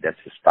harmony. That's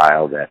a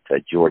style that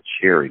George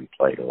Shearing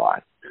played a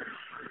lot.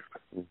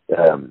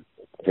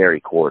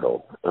 Very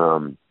chordal.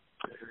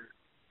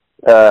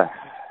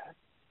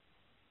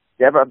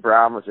 Deborah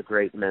Bram was a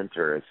great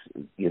mentor,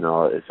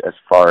 as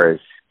far as,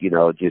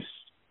 just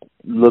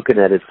looking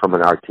at it from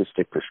an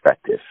artistic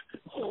perspective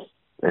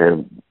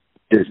and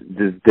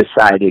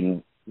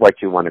deciding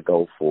what you want to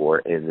go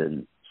for and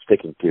then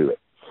sticking to it.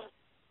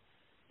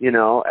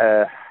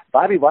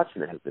 Bobby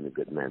Watson has been a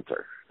good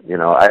mentor.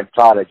 I've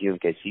taught at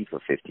UMKC for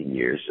 15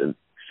 years, and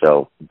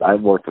so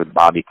I've worked with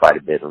Bobby quite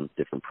a bit on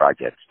different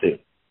projects too.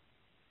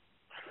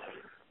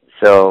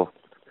 So,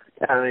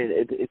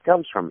 it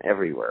comes from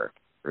everywhere,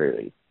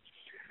 really.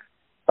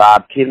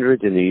 Bob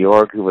Kindred in New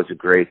York, who was a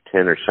great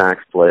tenor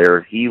sax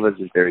player, he was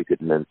a very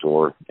good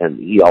mentor, and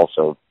he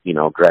also,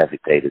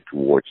 gravitated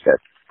towards that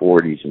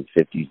 40s and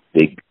 50s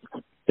big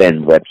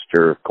Ben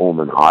Webster,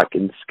 Coleman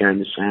Hawkins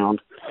kind of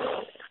sound.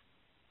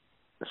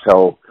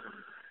 So,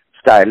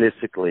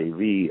 stylistically,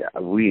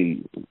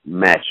 we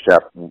matched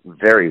up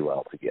very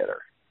well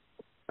together.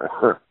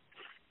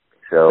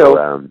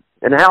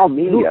 And Hal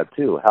Melia,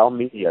 too. Hal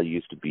Melia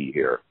used to be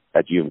here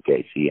at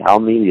UMKC. Hal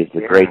Melia is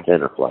a great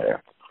tenor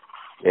player.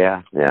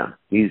 Yeah.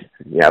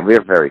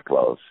 We're very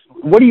close.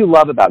 What do you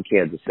love about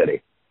Kansas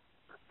City?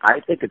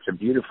 I think it's a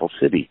beautiful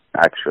city,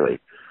 actually.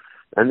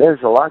 And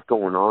there's a lot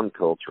going on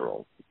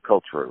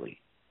culturally.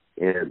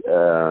 And,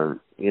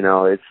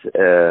 it's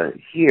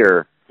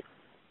here,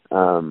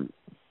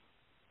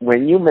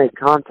 when you make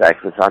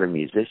contact with other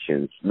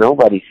musicians,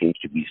 nobody seems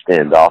to be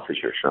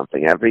standoffish or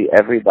something.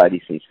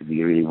 Everybody seems to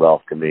be really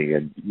welcoming,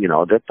 and,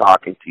 they're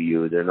talking to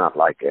you. They're not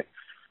like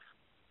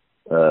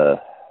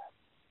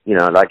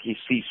like you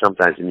see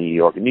sometimes in New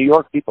York. In New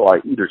York, people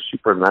are either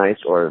super nice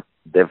or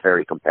they're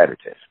very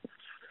competitive.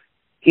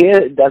 Here,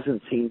 it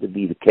doesn't seem to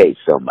be the case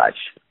so much,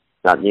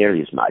 not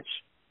nearly as much.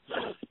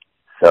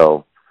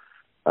 So,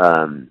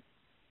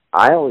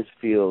 I always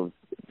feel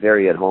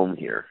very at home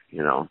here,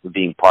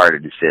 being part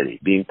of the city.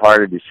 Being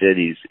part of the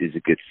city is a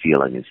good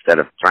feeling instead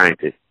of trying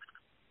to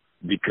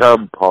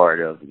become part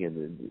of, you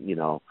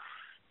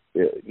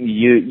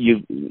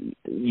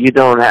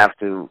don't have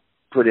to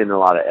put in a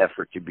lot of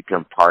effort to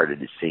become part of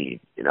the scene.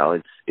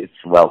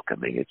 It's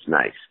welcoming. It's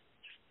nice.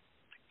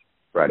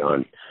 Right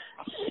on.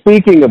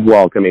 Speaking of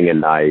welcoming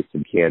and nice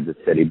in Kansas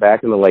City,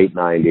 back in the late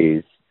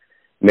 90s,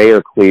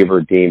 Mayor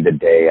Cleaver deemed a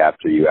day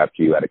after you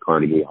had a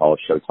Carnegie Hall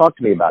show. Talk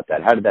to me about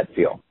that. How did that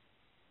feel?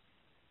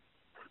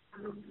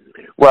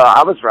 Well,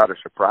 I was rather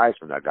surprised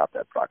when I got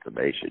that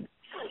proclamation,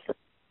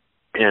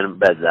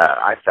 but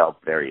I felt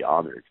very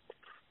honored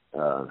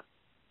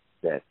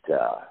that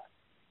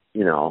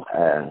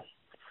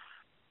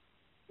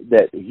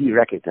that he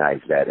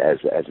recognized that as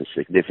a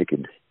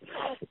significant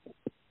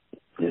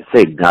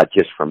thing, not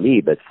just for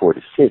me, but for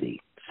the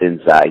city,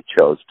 since I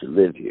chose to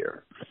live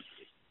here.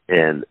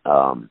 And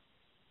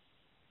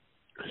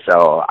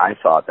so I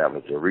thought that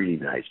was a really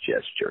nice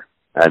gesture.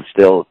 I'd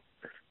still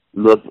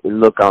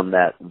look on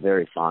that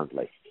very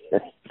fondly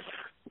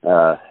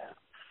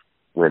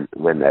when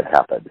that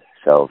happened.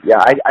 So,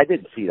 yeah, I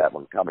didn't see that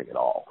one coming at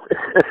all.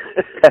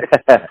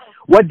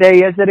 What day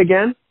is it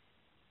again?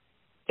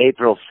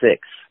 April 6th.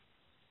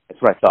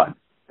 That's what I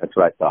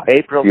thought.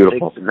 April 6th,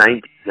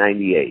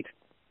 1998.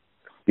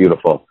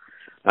 Beautiful.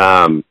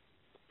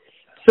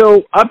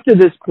 So up to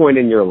this point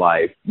in your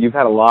life, you've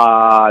had a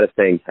lot of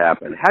things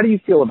happen. How do you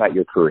feel about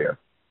your career?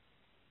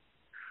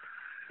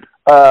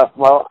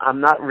 Well,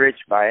 I'm not rich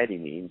by any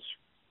means,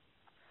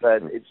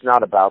 but it's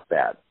not about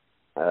that.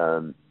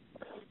 I'm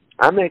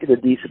making a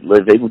decent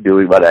living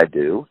doing what I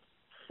do,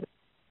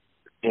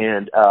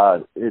 and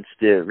it's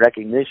the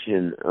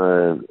recognition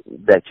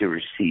that you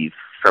receive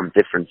from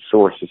different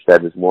sources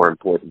that is more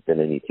important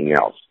than anything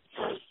else.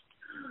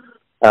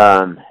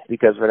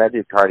 Because when I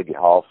did Carnegie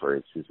Hall, for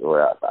instance,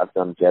 or I've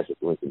done Jazz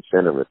at Lincoln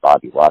Center with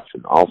Bobby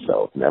Watson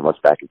also, and that was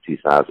back in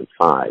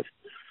 2005.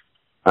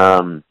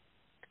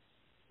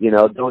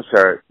 Those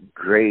are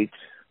great,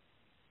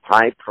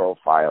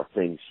 high-profile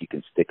things you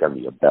can stick under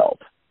your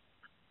belt.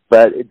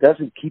 But it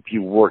doesn't keep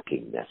you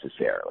working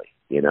necessarily,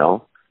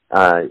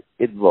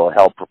 It will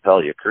help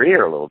propel your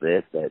career a little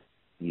bit, but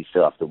you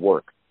still have to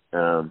work.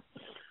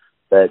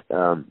 But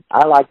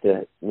I like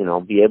to,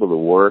 be able to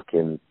work,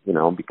 and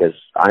because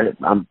I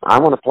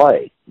want to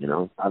play.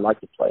 I like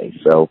to play.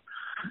 So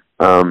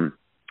I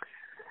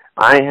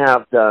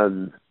have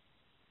done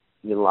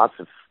lots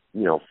of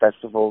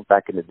festivals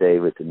back in the day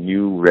with the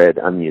New Red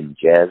Onion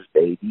Jazz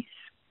Babies,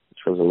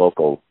 which was a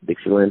local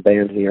Dixieland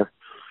band here.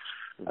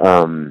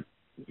 And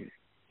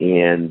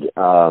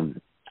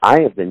I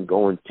have been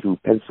going to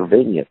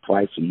Pennsylvania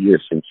twice a year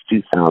since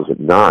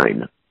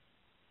 2009.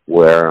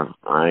 Where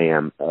I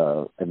am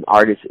an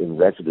artist in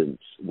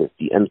residence with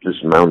the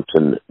Endless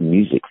Mountain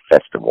Music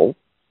Festival.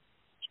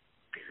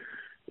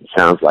 it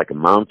sounds like a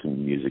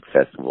mountain music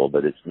festival,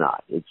 but it's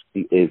not. It's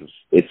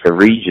a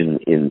region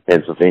in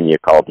Pennsylvania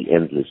called the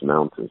Endless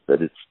Mountains. But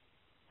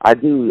I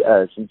do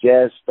some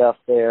jazz stuff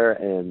there,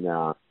 and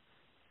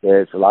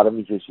there's a lot of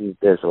musicians.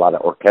 There's a lot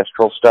of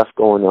orchestral stuff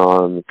going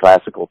on,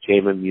 classical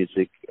chamber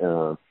music.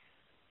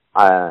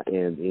 I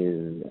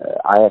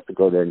have to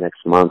go there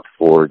next month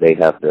they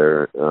have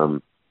their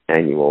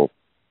annual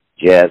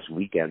jazz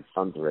weekend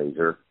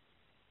fundraiser,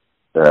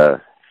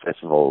 little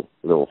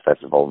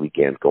festival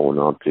weekend going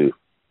on to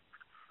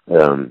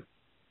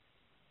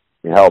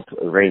help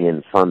rein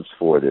in funds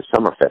for the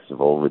summer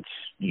festival, which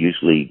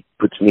usually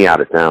puts me out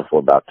of town for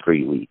about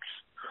 3 weeks.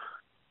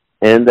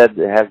 And that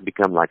has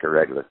become like a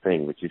regular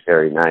thing, which is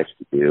very nice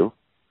to do.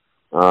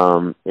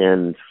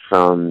 And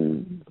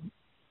from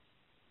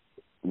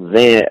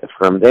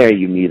there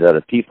you meet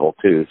other people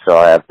too. So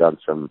I have done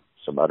some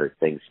other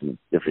things in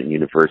different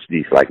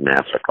universities, like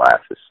master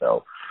classes.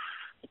 So,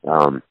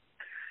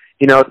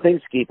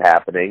 things keep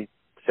happening.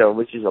 So,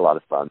 which is a lot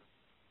of fun.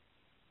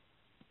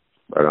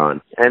 Right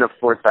on. And of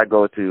course, I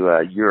go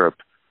to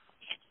Europe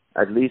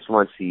at least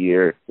once a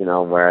year.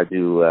 Where I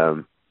do,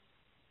 a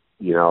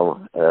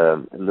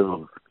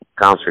little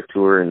concert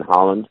tour in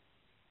Holland.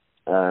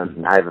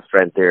 I have a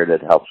friend there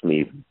that helps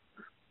me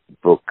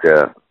book,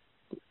 a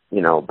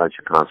bunch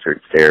of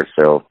concerts there.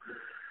 So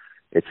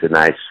it's a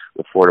nice,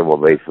 affordable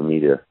way for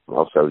me to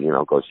also,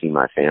 go see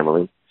my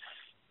family.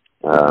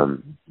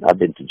 I've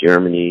been to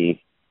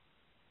Germany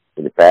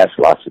in the past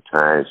lots of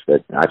times,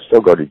 but I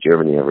still go to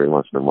Germany every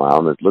once in a while,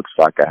 and it looks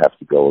like I have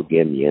to go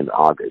again the end of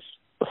August.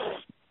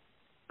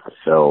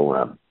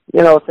 So,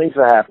 things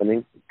are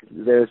happening.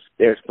 There's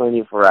plenty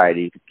of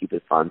variety to keep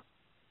it fun.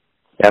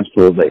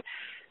 Absolutely.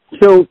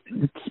 So,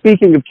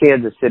 speaking of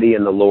Kansas City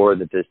and the lore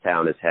that this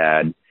town has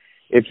had,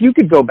 if you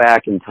could go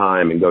back in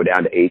time and go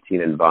down to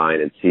 18 and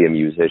Vine and see a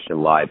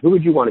musician live, who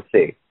would you want to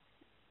see?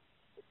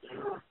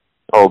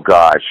 Oh,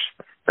 gosh.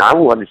 I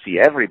want to see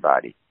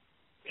everybody.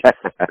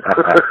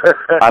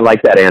 I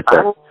like that answer.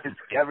 I want to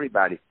see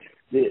everybody.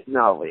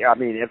 No, I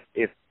mean,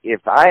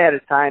 if I had a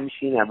time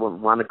machine, I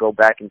wouldn't want to go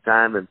back in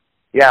time. And,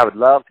 I would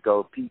love to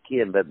go peek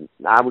in, but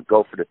I would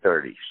go for the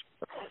 30s.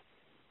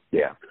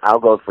 Yeah, I'll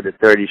go for the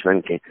 30s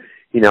when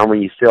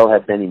you still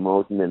had Benny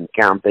Moten and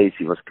Count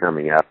Basie was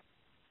coming up,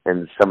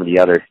 and some of the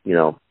other,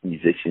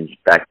 musicians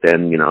back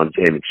then,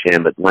 Jay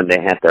McShann, but when they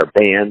had their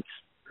bands,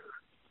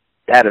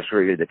 that is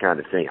really the kind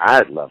of thing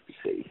I'd love to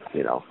see,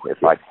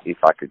 if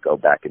I could go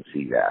back and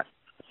see that.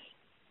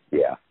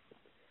 Yeah.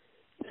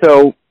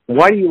 So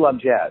why do you love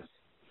jazz?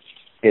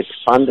 It's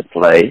fun to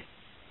play,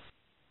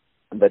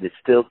 but it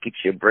still keeps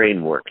your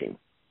brain working.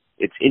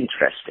 It's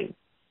interesting.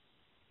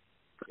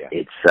 Yeah.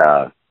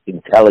 It's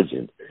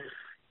intelligent.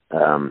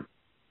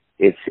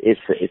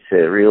 It's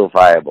a real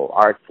viable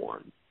art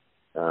form.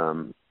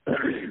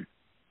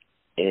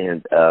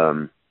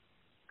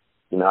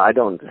 I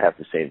don't have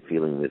the same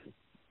feeling with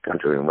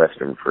country and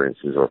western, for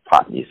instance, or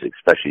pop music,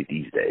 especially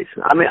these days.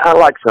 I mean, I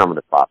like some of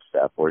the pop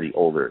stuff or the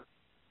older,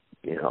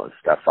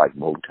 stuff like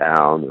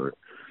Motown or,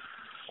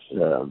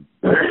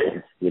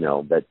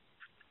 but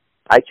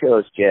I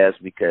chose jazz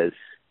because,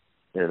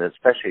 and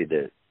especially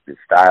the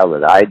style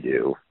that I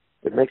do,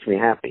 it makes me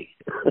happy.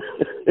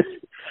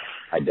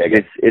 I dig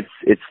it.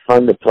 It's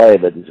fun to play,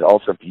 but it's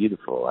also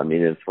beautiful. I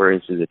mean, for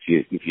instance, if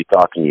you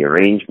talk in the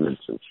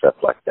arrangements and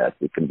stuff like that,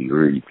 it can be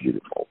really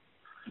beautiful.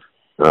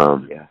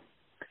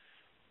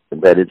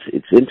 But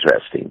it's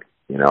interesting,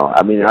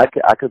 I mean, I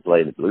could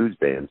play in the blues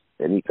band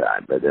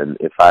anytime, but then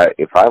if I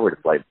were to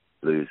play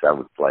blues, I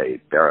would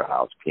play barrel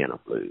house piano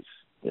blues,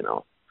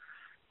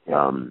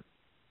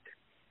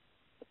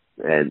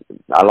 and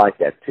I like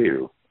that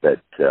too.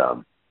 But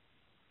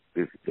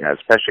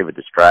especially with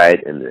the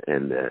stride and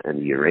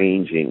the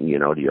arranging,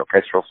 the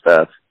orchestral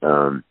stuff,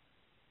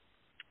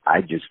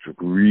 I just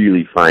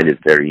really find it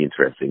very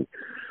interesting.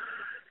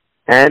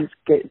 And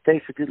it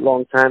takes a good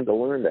long time to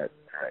learn that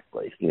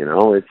correctly.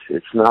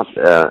 It's not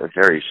a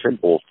very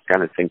simple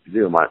kind of thing to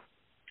do.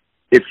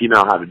 If you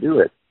know how to do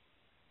it,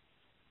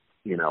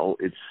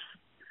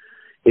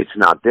 it's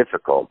not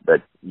difficult,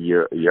 but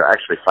you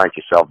actually find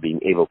yourself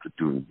being able to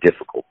do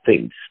difficult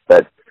things,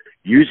 but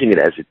using it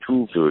as a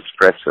tool to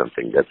express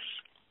something, that's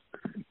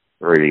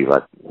really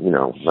what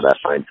I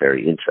find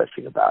very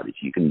interesting about it.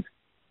 You can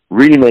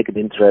really make it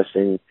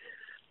interesting.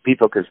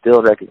 People can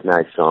still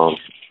recognize songs,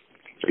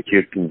 but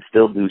you can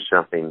still do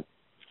something,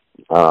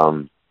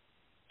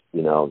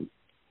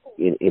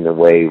 in a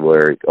way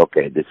where,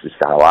 okay, this is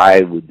how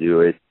I would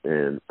do it,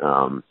 and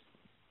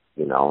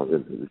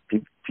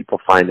people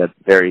find that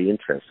very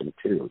interesting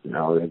too.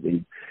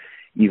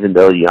 Even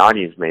though the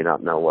audience may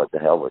not know what the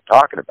hell we're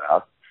talking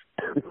about,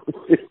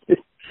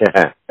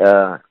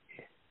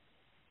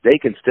 they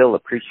can still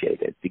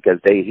appreciate it because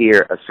they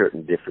hear a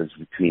certain difference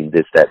between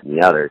this, that, and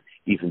the other,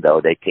 even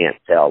though they can't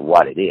tell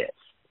what it is.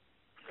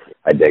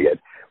 I dig it.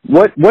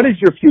 What does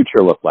your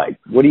future look like?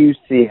 What do you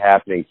see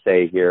happening,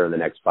 say, here in the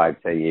next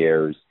 5-10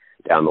 years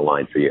down the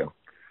line for you?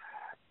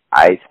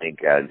 I think,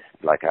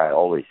 like I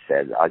always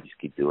said, I'll just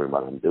keep doing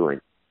what I'm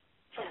doing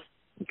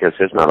because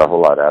there's not a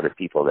whole lot of other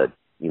people that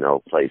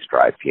play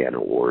stride piano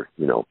or,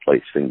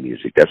 play swing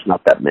music. That's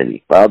not that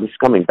many. Well, it's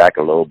coming back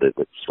a little bit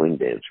with swing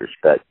dancers,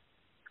 but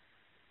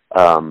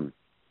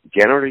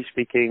generally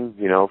speaking,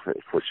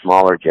 for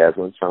smaller jazz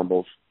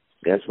ensembles,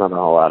 there's not a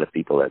whole lot of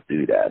people that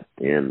do that.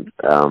 And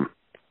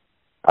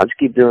I'll just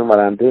keep doing what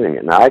I'm doing.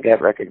 And I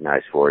get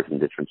recognized for it from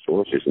different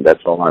sources, and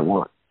that's all I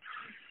want.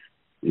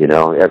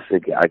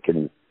 I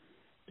can,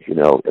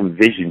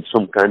 envision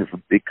some kind of a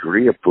big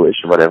career push,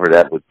 whatever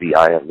that would be.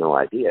 I have no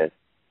idea,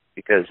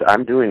 because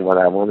I'm doing what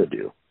I want to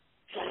do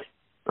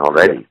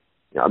already.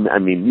 I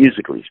mean,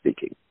 musically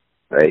speaking,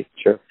 right?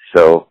 Sure.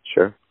 So,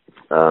 sure.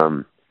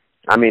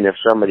 If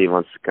somebody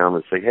wants to come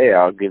and say, "Hey,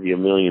 I'll give you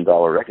 $1 million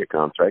record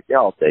contract," yeah,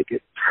 I'll take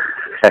it.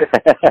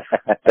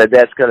 But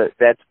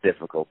that's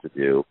difficult to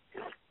do,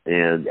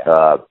 and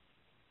I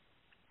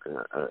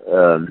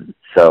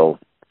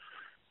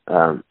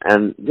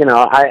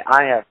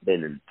have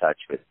been in touch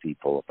with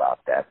people about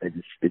that.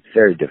 It's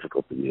very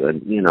difficult to do,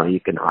 and you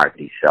can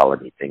hardly sell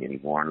anything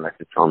anymore unless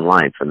it's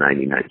online for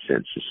 99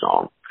 cents a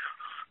song.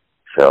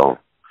 So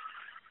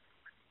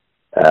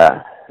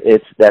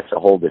that's a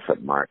whole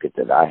different market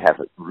that I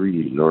haven't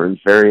really learned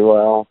very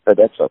well, but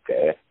that's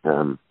okay.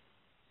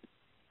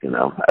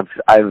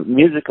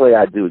 Musically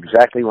I do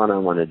exactly what I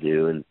want to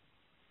do, and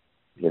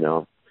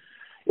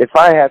if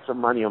I had some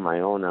money on my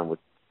own, I would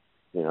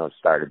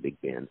start a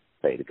big band,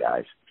 pay the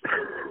guys.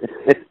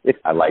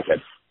 I like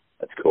it.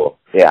 That's cool.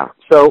 Yeah.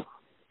 So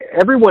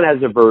everyone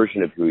has a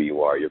version of who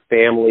you are, your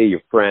family,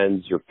 your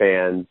friends, your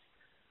fans.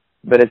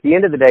 But at the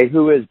end of the day,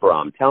 who is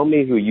Bram? Tell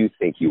me who you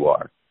think you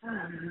are.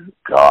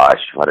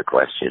 Gosh, what a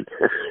question.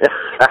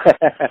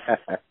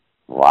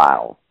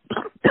 Wow.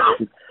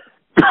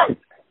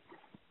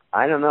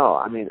 I don't know.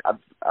 I mean,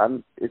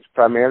 it's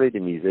primarily the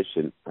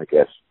musician, I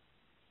guess.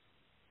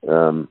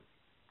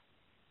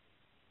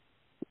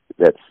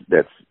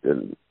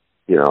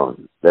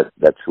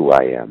 That's who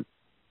I am.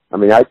 I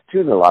mean, I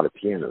tune a lot of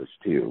pianos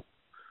too,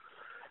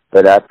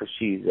 but I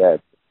perceive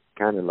that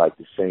kind of like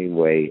the same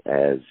way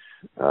as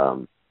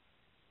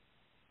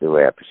the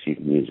way I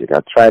perceive music.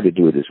 I try to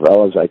do it as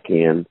well as I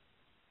can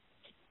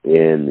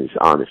and as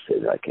honest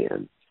as I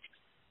can.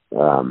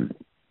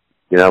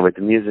 With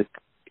the music,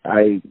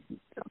 I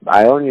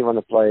only want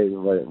to play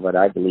what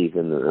I believe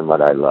in and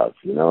what I love.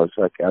 It's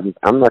like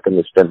I'm not going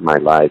to spend my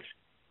life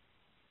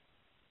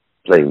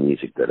playing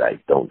music that I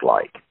don't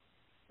like.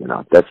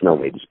 That's no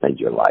way to spend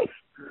your life.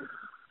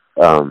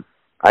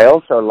 I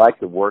also like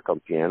to work on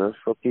pianos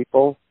for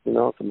people,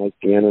 to make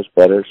pianos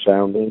better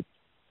sounding,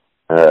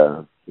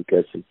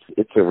 because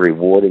it's a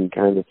rewarding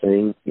kind of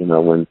thing,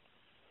 when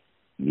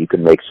you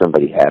can make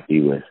somebody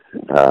happy with,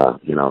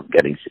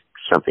 getting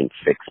something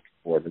fixed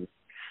for them.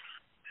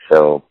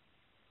 So,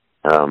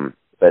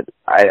 but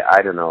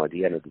I don't know, at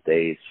the end of the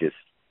day, it's just,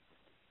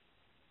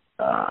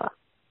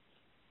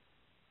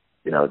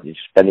 just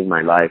spending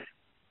my life,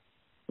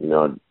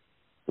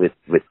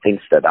 with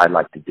things that I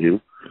like to do.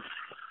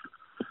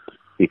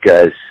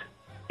 Because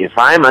if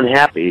I'm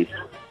unhappy,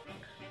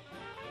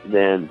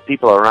 then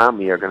people around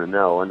me are going to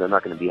know, and they're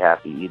not going to be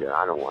happy either.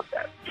 I don't want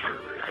that.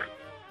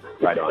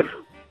 Right on.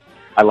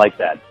 I like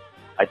that.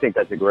 I think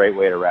that's a great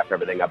way to wrap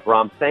everything up.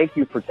 Bram, thank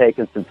you for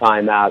taking some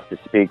time out to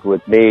speak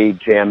with me,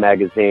 Jam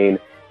Magazine,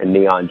 and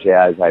Neon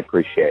Jazz. I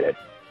appreciate it.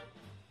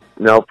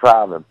 No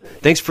problem.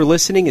 Thanks for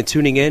listening and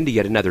tuning in to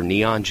yet another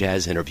Neon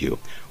Jazz interview,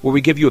 where we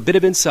give you a bit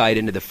of insight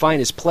into the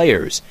finest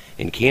players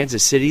in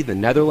Kansas City, the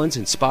Netherlands,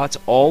 and spots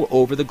all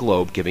over the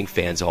globe, giving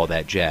fans all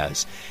that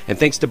jazz. And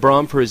thanks to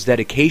Bram for his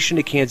dedication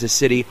to Kansas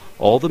City,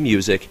 all the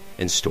music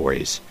and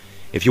stories.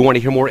 If you want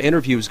to hear more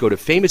interviews, go to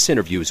Famous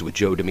Interviews with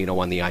Joe Domino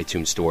on the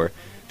iTunes Store.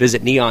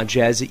 Visit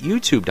neonjazz at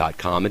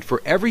youtube.com, and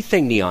for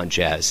everything Neon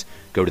Jazz,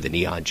 go to the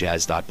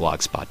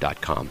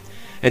neonjazz.blogspot.com.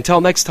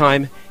 Until next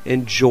time,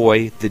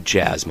 enjoy the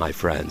jazz, my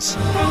friends.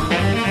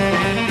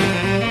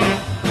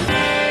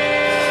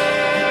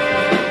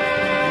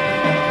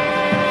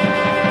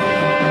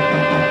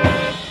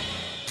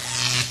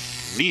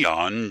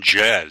 Neon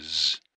Jazz.